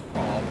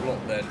 Oh,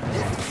 block then.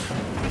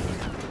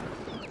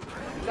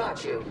 Got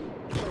you.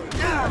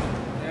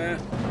 Yeah.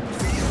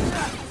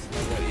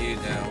 What are you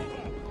now?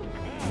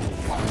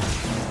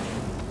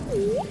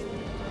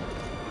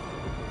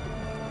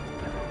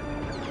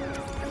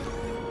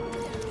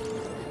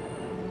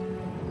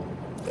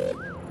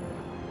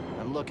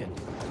 I'm looking.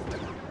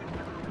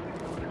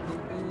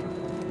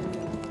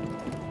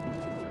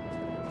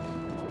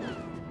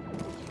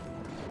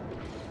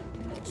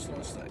 Not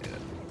sliced that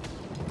yet.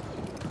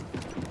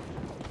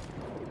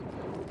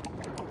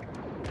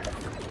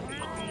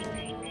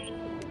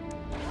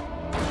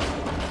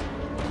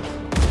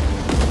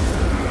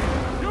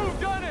 You've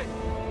done it!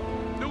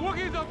 The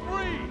Wookiees are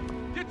free!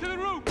 Get to the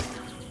roof!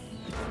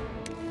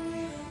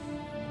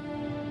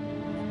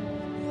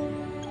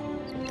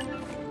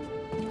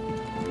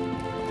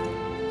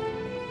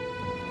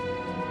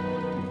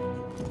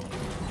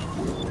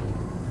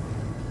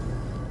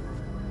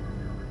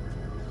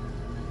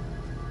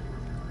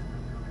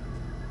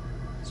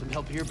 Some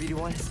help here,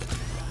 BD1?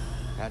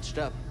 Patched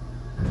up.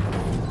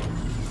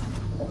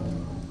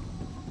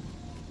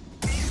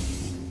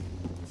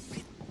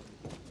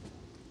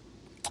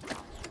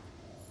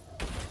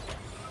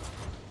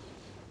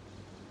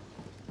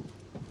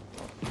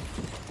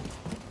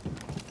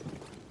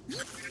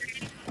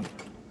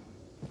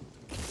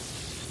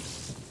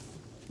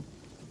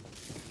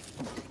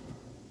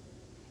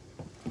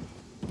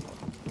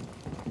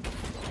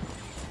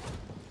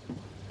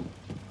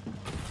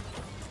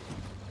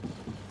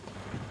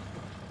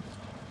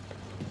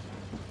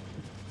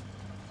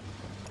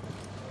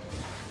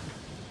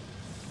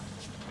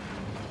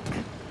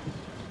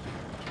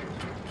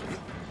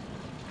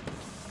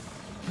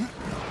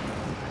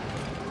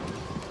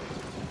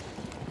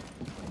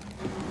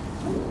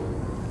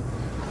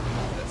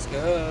 Let's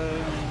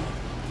go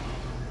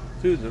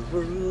to the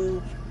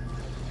roof.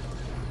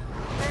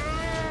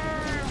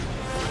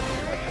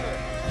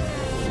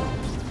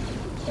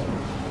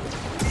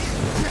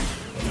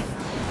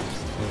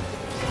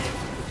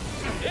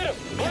 Hit him.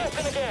 Blast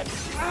him again.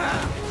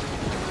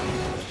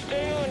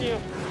 Stay on you.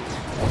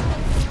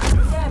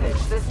 Damage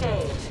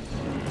sustained.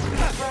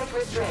 Strike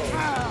restrained.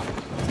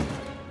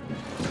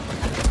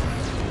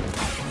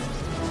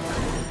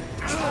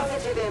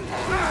 Positive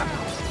impact.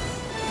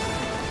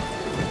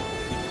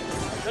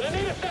 Gonna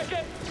need a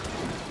second.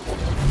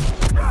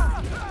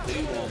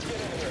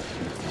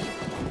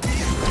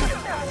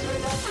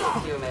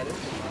 Human.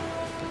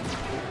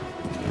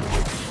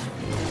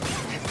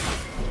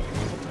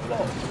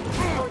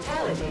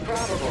 Mortality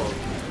probable.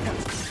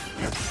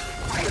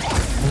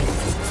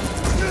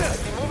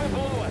 Moving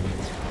below us.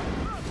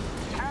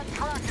 Can't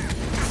track him.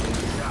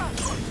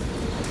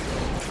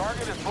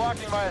 Target is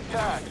blocking my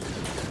attack.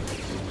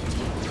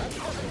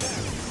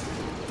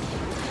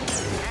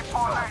 In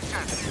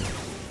formation.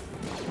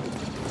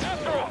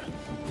 After him.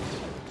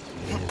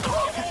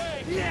 Get away.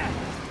 Yeah.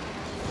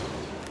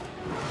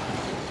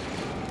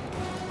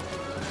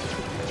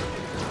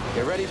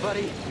 You ready,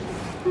 buddy?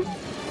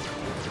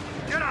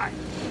 Jedi!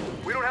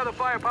 We don't have the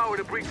firepower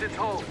to breach this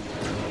hole.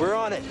 We're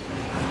on it.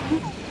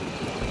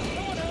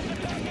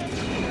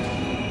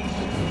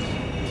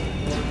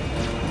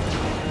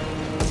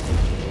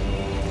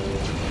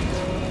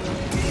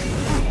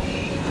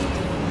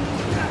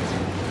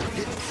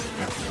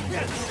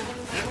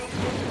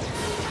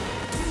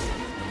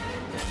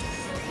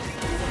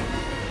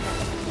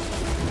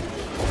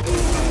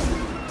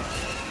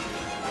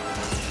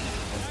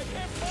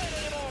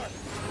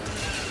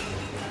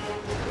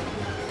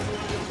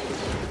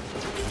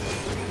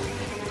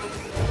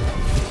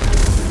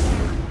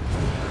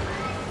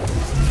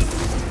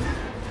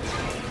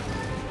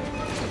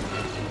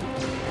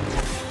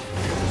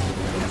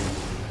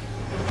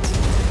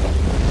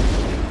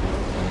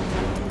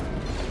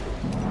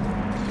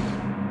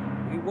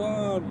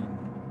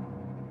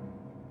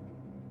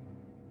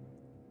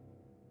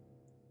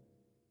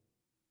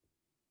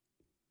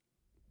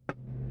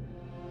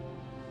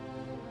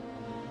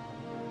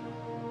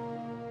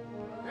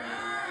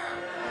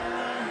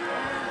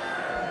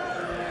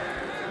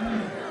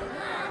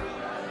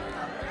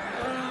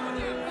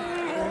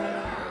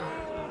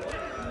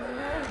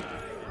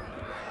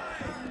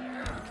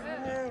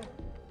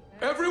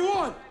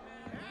 Everyone!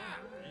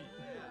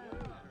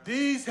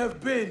 These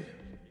have been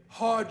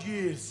hard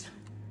years.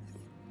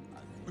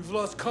 We've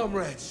lost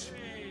comrades,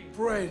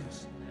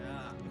 friends,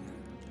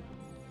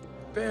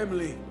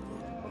 family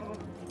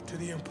to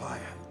the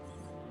Empire.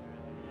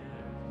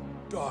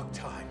 Dark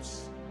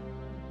times.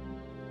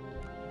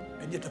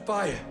 And yet the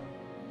fire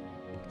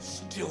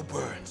still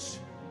burns.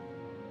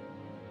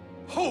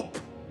 Hope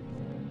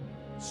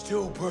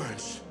still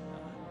burns.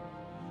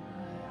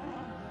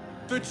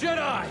 The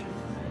Jedi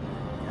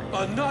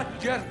are not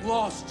yet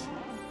lost.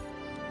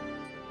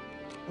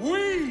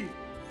 We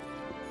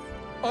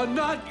are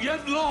not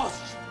yet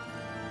lost.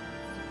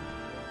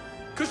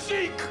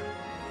 Kashyyyk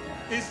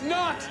is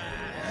not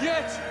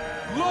yet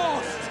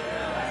lost.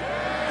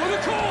 For the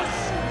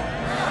cause!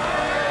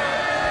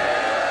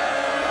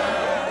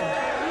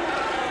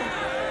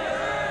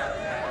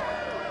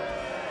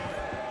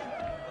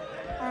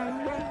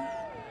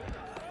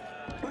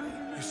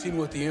 You've seen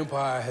what the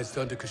Empire has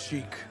done to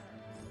Kashyyyk.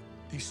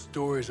 These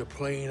stories are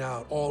playing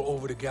out all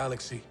over the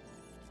galaxy.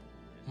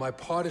 My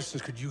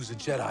partisans could use a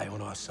Jedi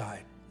on our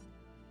side.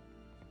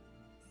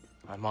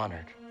 I'm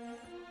honored.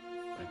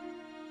 But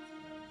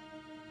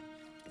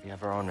we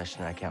have our own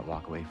mission I can't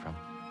walk away from.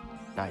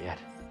 Not yet.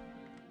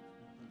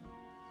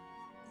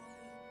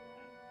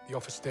 The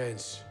offer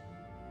stands.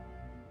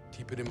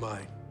 Keep it in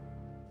mind.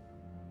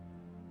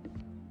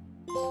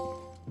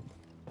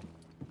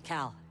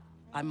 Cal,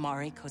 I'm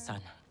Mari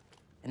Kosan,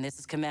 and this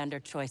is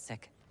Commander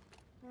Choyyssyk.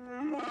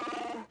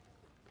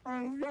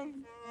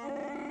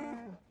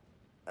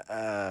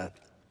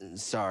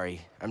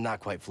 Sorry. I'm not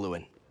quite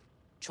fluent.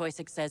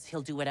 Choyyssyk says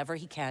he'll do whatever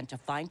he can to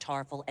find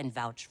Tarful and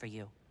vouch for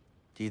you.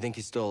 Do you think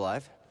he's still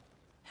alive?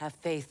 Have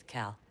faith,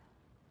 Cal.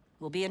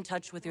 We'll be in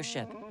touch with your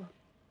ship.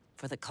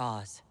 For the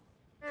cause.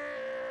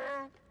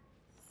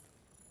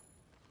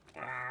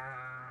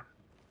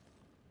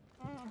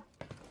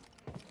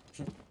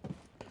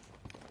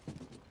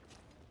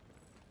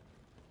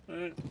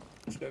 Alright,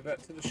 let's go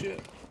back to the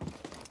ship.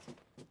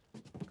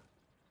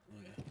 Oh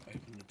yeah,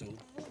 open the door,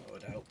 that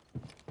would help.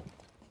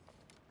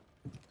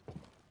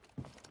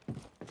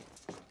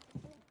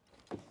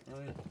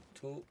 Alright,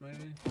 talk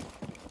maybe?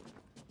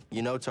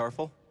 You know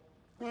Tarful?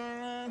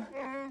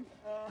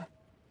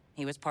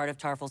 He was part of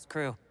Tarful's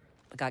crew,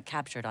 but got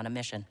captured on a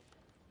mission.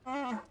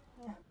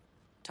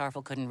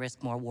 Tarful couldn't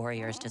risk more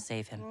warriors to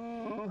save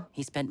him.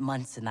 He spent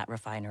months in that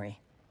refinery.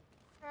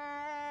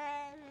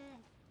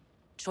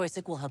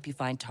 Choyyssyk will help you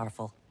find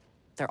Tarful.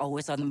 They're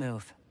always on the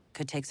move.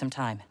 Could take some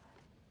time.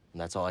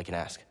 That's all I can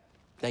ask.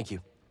 Thank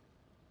you.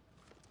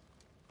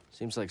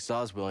 Seems like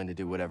Saw's willing to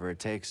do whatever it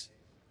takes.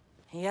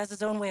 He has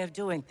his own way of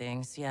doing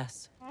things,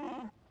 yes.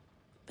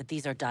 But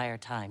these are dire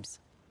times.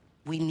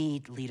 We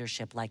need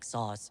leadership like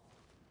Saw's.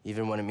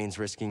 Even when it means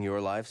risking your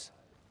lives?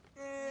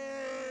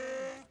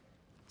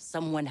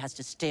 Someone has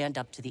to stand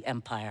up to the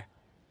Empire.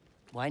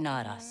 Why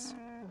not us?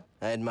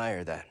 I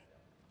admire that.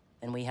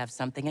 Then we have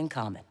something in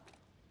common.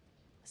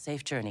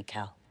 Safe journey,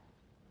 Cal.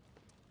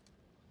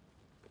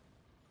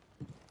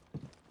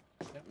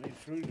 Get me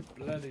through the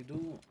bloody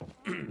door.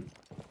 Oh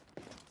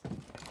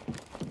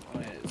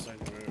yeah, it's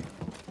over here.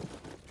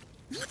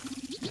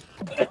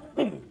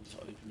 Let's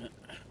open it.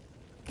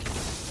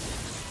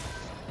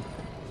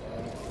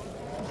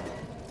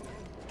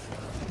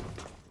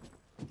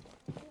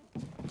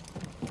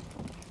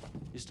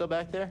 You still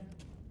back there?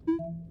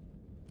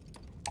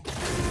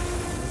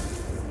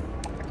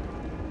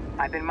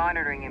 I've been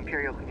monitoring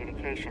Imperial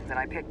communications, and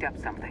I picked up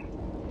something.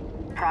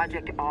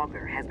 Project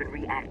Augur has been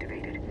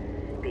reactivated.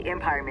 The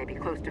Empire may be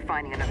close to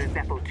finding another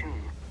Zeffo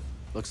tomb.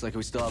 Looks like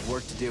we still have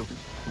work to do.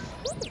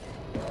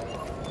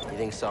 You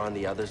think Saw and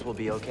the others will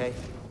be okay?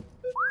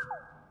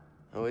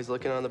 Always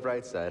looking on the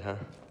bright side, huh?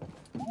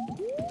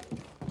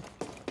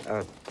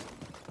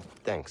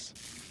 Thanks.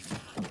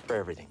 For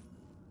everything.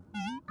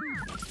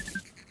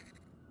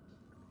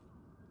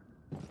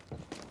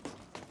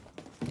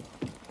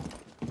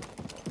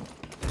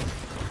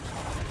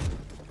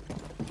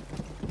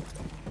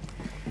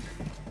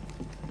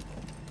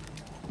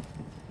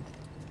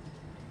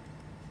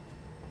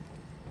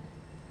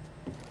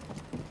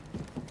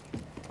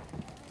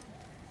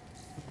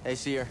 Hey,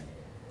 Seer.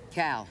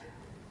 Cal,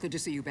 Good to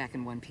see you back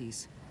in one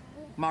piece.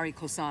 Mari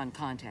Kosan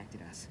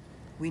contacted us.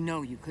 We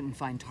know you couldn't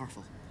find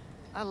Tarful.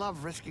 I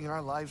love risking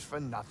our lives for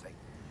nothing.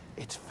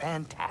 It's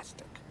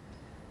fantastic.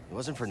 It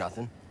wasn't for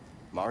nothing.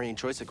 Mari and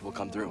Choysic will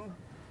come through.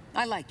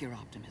 I like your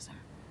optimism.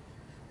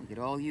 We could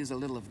all use a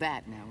little of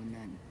that now and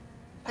then.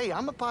 Hey,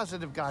 I'm a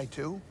positive guy,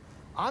 too.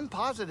 I'm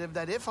positive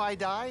that if I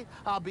die,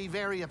 I'll be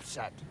very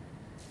upset.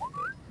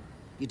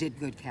 You did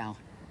good, Cal.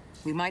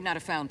 We might not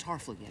have found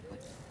Tarful yet,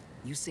 but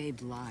you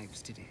saved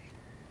lives today.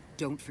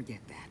 Don't forget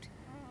that.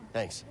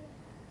 Thanks.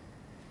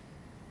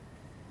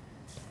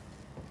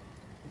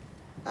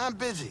 I'm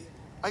busy.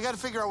 I gotta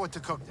figure out what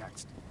to cook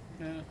next.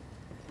 Yeah,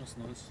 that's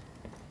nice.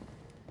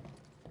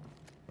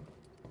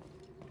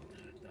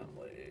 That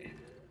way.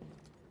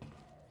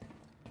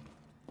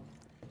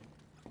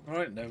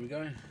 Alright, there we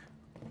go.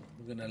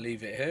 We're gonna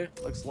leave it here.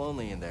 Looks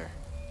lonely in there.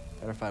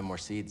 Better find more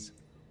seeds.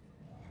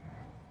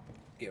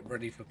 Get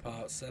ready for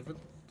part 7.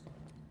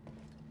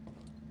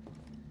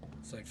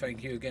 So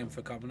thank you again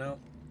for coming out.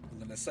 I'm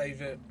gonna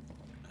save it,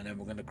 and then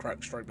we're gonna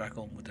crack straight back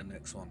on with the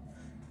next one.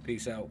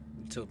 Peace out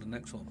until the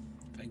next one.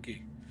 Thank you.